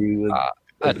supposed to be with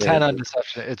A 10 on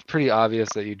deception. It's pretty obvious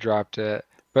that you dropped it.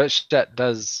 But Shet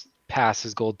does pass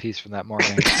his gold piece from that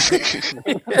morning. Or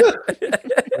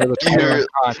the timer was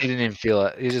on, he didn't even feel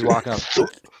it. He's just walking up.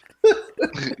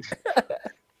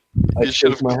 I You should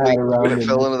have shake my hat clinked around when it and-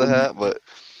 fell into the hat, but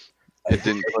it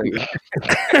didn't clink.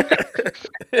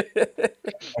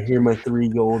 I hear my 3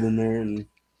 gold in there, and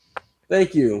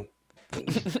thank you.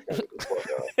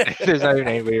 There's not even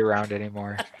anybody around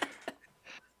anymore.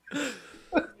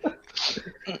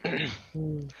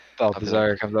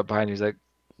 Balthazar comes up behind you. He's like,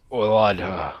 well, I'd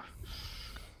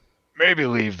maybe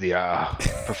leave the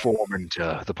performing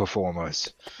to the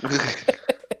performers.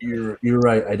 You're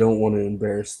right. I don't want to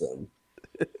embarrass them.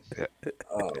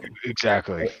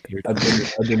 Exactly. I've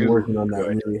been working on that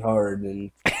really hard, and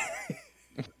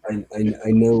I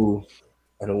know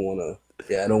I don't want to.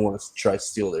 Yeah, I don't want to try to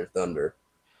steal their thunder.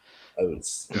 I'm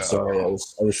sorry. I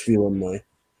was feeling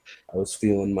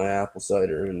my apple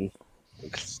cider and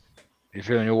You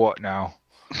feeling your what now?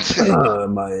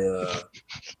 my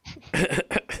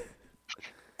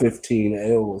 15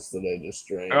 ales that I just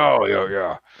drank. Oh,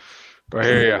 yeah. But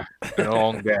here you, been a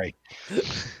long day.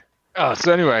 Oh,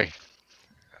 so anyway,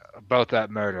 about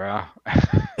that murder, huh?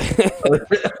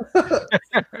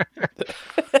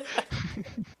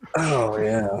 Oh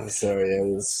yeah,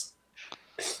 sorry.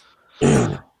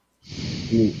 let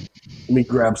me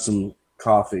grab some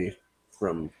coffee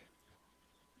from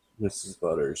Mrs.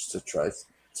 Butters to try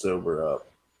sober up.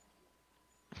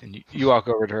 And you walk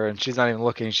over to her, and she's not even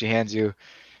looking. She hands you,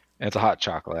 and it's a hot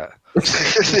chocolate.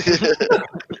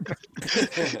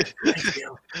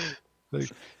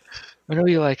 Like, I know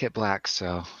you like it black,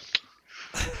 so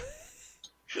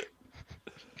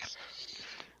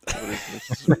What does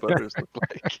Mrs. Butters look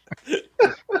like?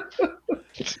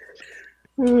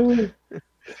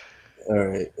 All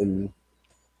right, and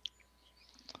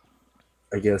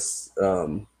I guess,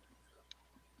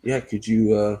 yeah. Could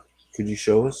you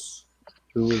show us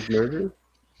who was murdered?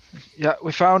 yeah,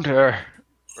 we found her.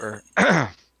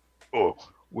 Or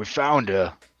we found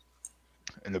her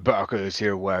in the back of this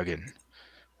here wagon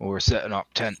when we're setting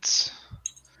up tents.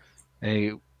 And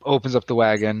he opens up the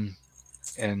wagon,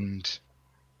 and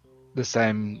this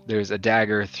time there's a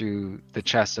dagger through the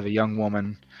chest of a young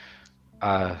woman.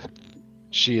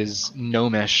 She is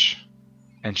gnomish,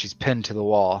 and she's pinned to the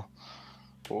wall.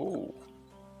 Oh.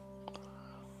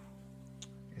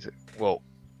 Well,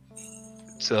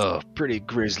 it's a pretty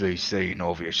grisly scene,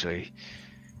 obviously.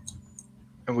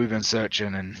 And we've been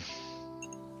searching, and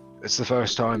it's the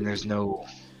first time there's no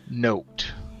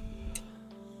note.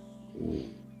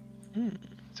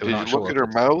 So we're Did not you look sure. at her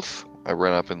mouth? I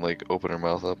ran up and like open her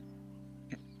mouth up.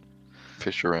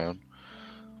 Fish around.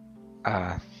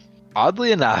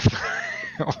 Oddly enough,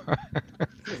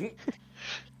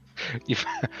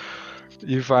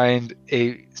 you find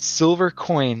a silver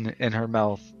coin in her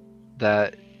mouth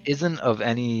that isn't of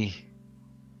any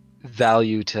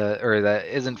value to, or that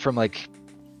isn't from like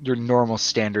your normal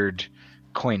standard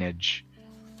coinage.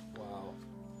 Wow.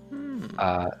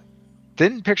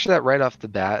 Didn't picture that right off the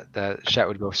bat that Shat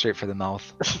would go straight for the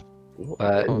mouth.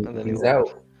 But Oh, and then He's he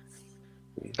out.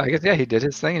 I guess, yeah, he did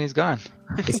his thing and he's gone.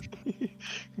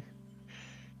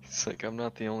 He's like, I'm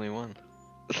not the only one.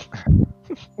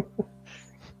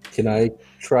 Can I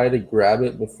try to grab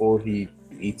it before he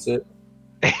eats it?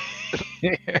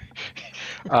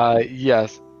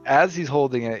 Yes. As he's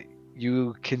holding it,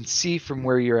 you can see from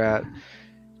where you're at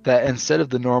that instead of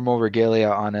the normal regalia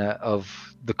on it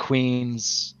of the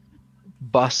queen's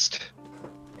bust,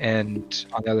 and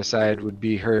on the other side would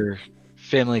be her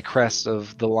family crest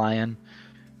of the lion,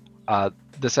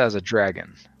 this has a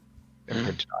dragon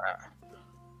imprinted on it.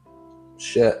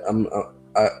 Shit, I'm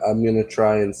gonna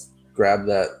try and grab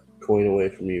that coin away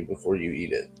from you before you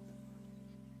eat it.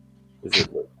 'Cause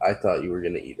I thought you were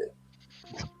gonna eat it.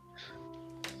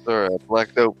 Sorry, I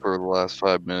blacked out for the last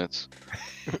 5 minutes.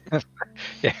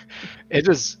 Yeah, it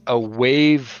just a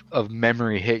wave of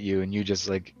memory hit you, and you just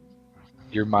like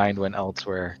your mind went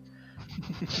elsewhere.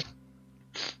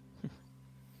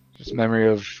 Just memory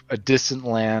of a distant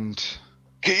land.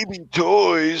 KB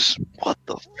Toys! What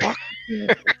the fuck?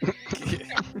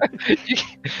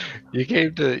 You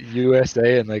came to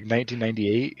USA in like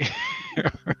 1998.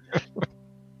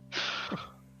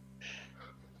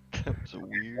 That was a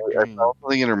weird I dream. found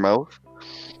something in her mouth?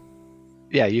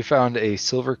 Yeah, you found a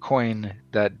silver coin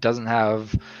that doesn't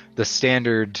have the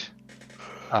standard.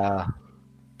 I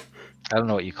don't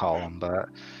know what you call them, but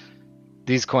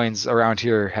these coins around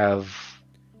here have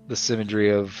the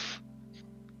symmetry of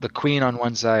the queen on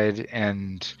one side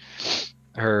and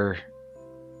her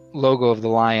logo of the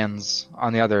lions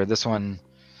on the other. This one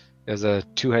is a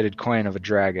two-headed coin of a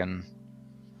dragon.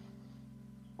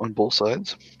 On both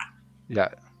sides? Yeah.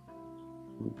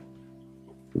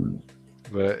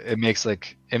 But it makes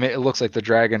like it looks like the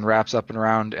dragon wraps up and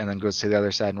around and then goes to the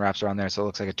other side and wraps around there, so it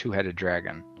looks like a two-headed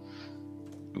dragon.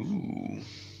 Ooh.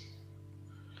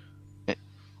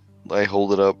 I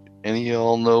hold it up. Any of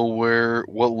y'all know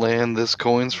what land this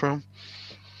coin's from?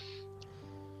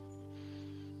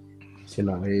 Can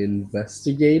I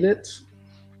investigate it?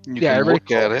 You Yeah, can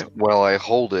everybody look at it while I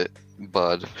hold it,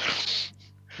 bud.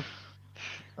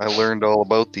 I learned all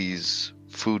about these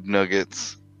food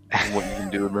nuggets and what you can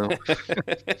do with them.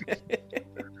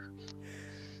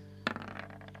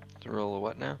 To roll a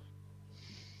what now?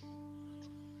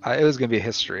 It was gonna be a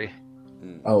history.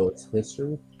 Oh, it's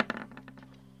history.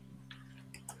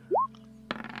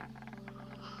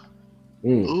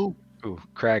 Ooh, Ooh,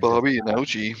 Craig. Bobby and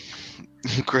Ouchie.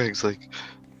 Craig's like,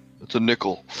 it's a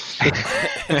nickel.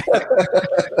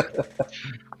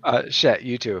 Shet,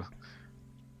 you too.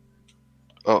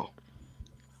 Oh.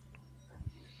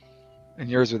 And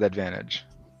yours with advantage.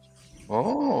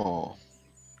 Oh.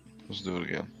 Let's do it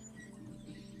again.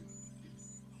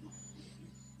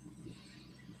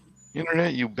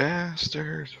 Internet, you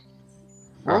bastard.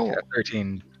 Okay,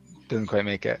 13 doesn't quite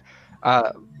make it.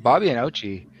 Bobby and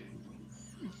Ouchie,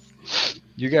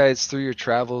 You guys, through your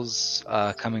travels,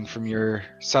 coming from your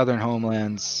southern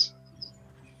homelands,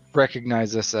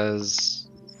 recognize this as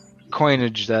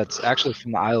coinage that's actually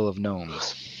from the Isle of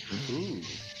Gnomes, Ooh.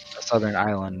 a southern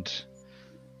island.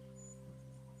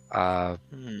 Hmm.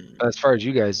 As far as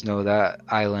you guys know, that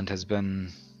island has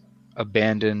been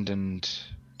abandoned and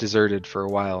deserted for a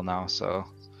while now, so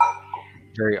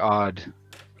very odd.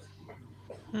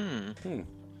 Hmm.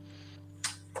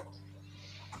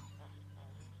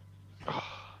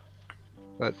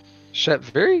 But Shep,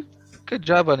 very good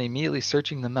job on immediately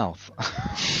searching the mouth.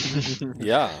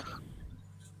 Yeah.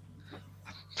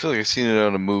 I feel like I've seen it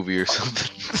on a movie or something.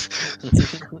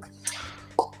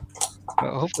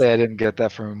 Well, hopefully I didn't get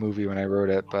that from a movie when I wrote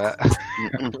it, but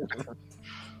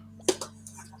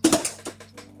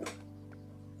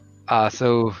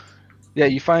so yeah,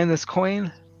 you find this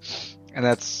coin, and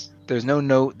there's no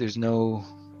note, there's no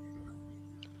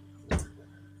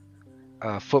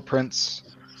footprints,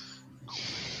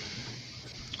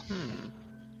 Hmm.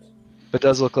 but it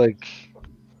does look like,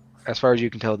 as far as you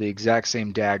can tell, the exact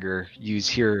same dagger used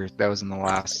here that was in the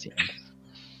last scene.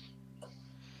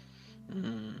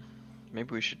 Hmm.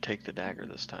 Maybe we should take the dagger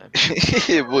this time.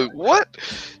 Wait, what?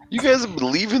 You guys have been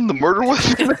leaving the murder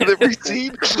weapon at every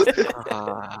scene?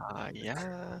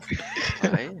 Yeah.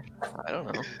 I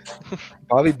don't know.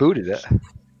 Bobby booted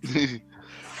it.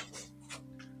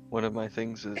 One of my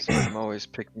things is I'm always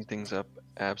picking things up,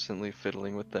 absently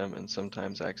fiddling with them, and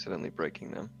sometimes accidentally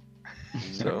breaking them.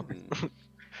 So,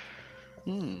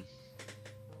 Hmm.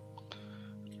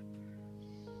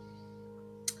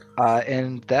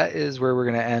 And that is where we're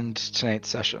going to end tonight's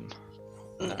session.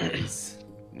 Nice.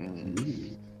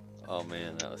 Mm. Oh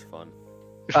man, that was fun.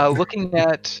 Looking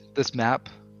at this map,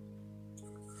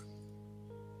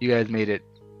 you guys made it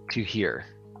to here.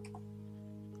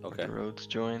 Okay. the roads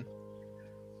join.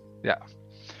 Yeah.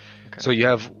 Okay. So you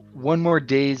have one more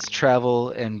day's travel,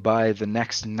 and by the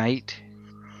next night,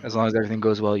 as long as everything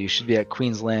goes well, you should be at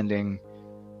Queen's Landing.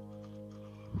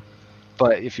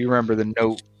 But if you remember the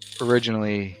note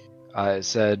originally, it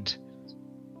said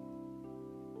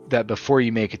that before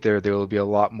you make it there will be a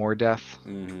lot more death.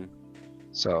 Mm-hmm.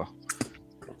 So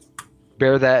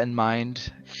bear that in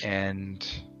mind, and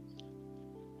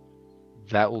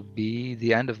that will be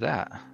the end of that.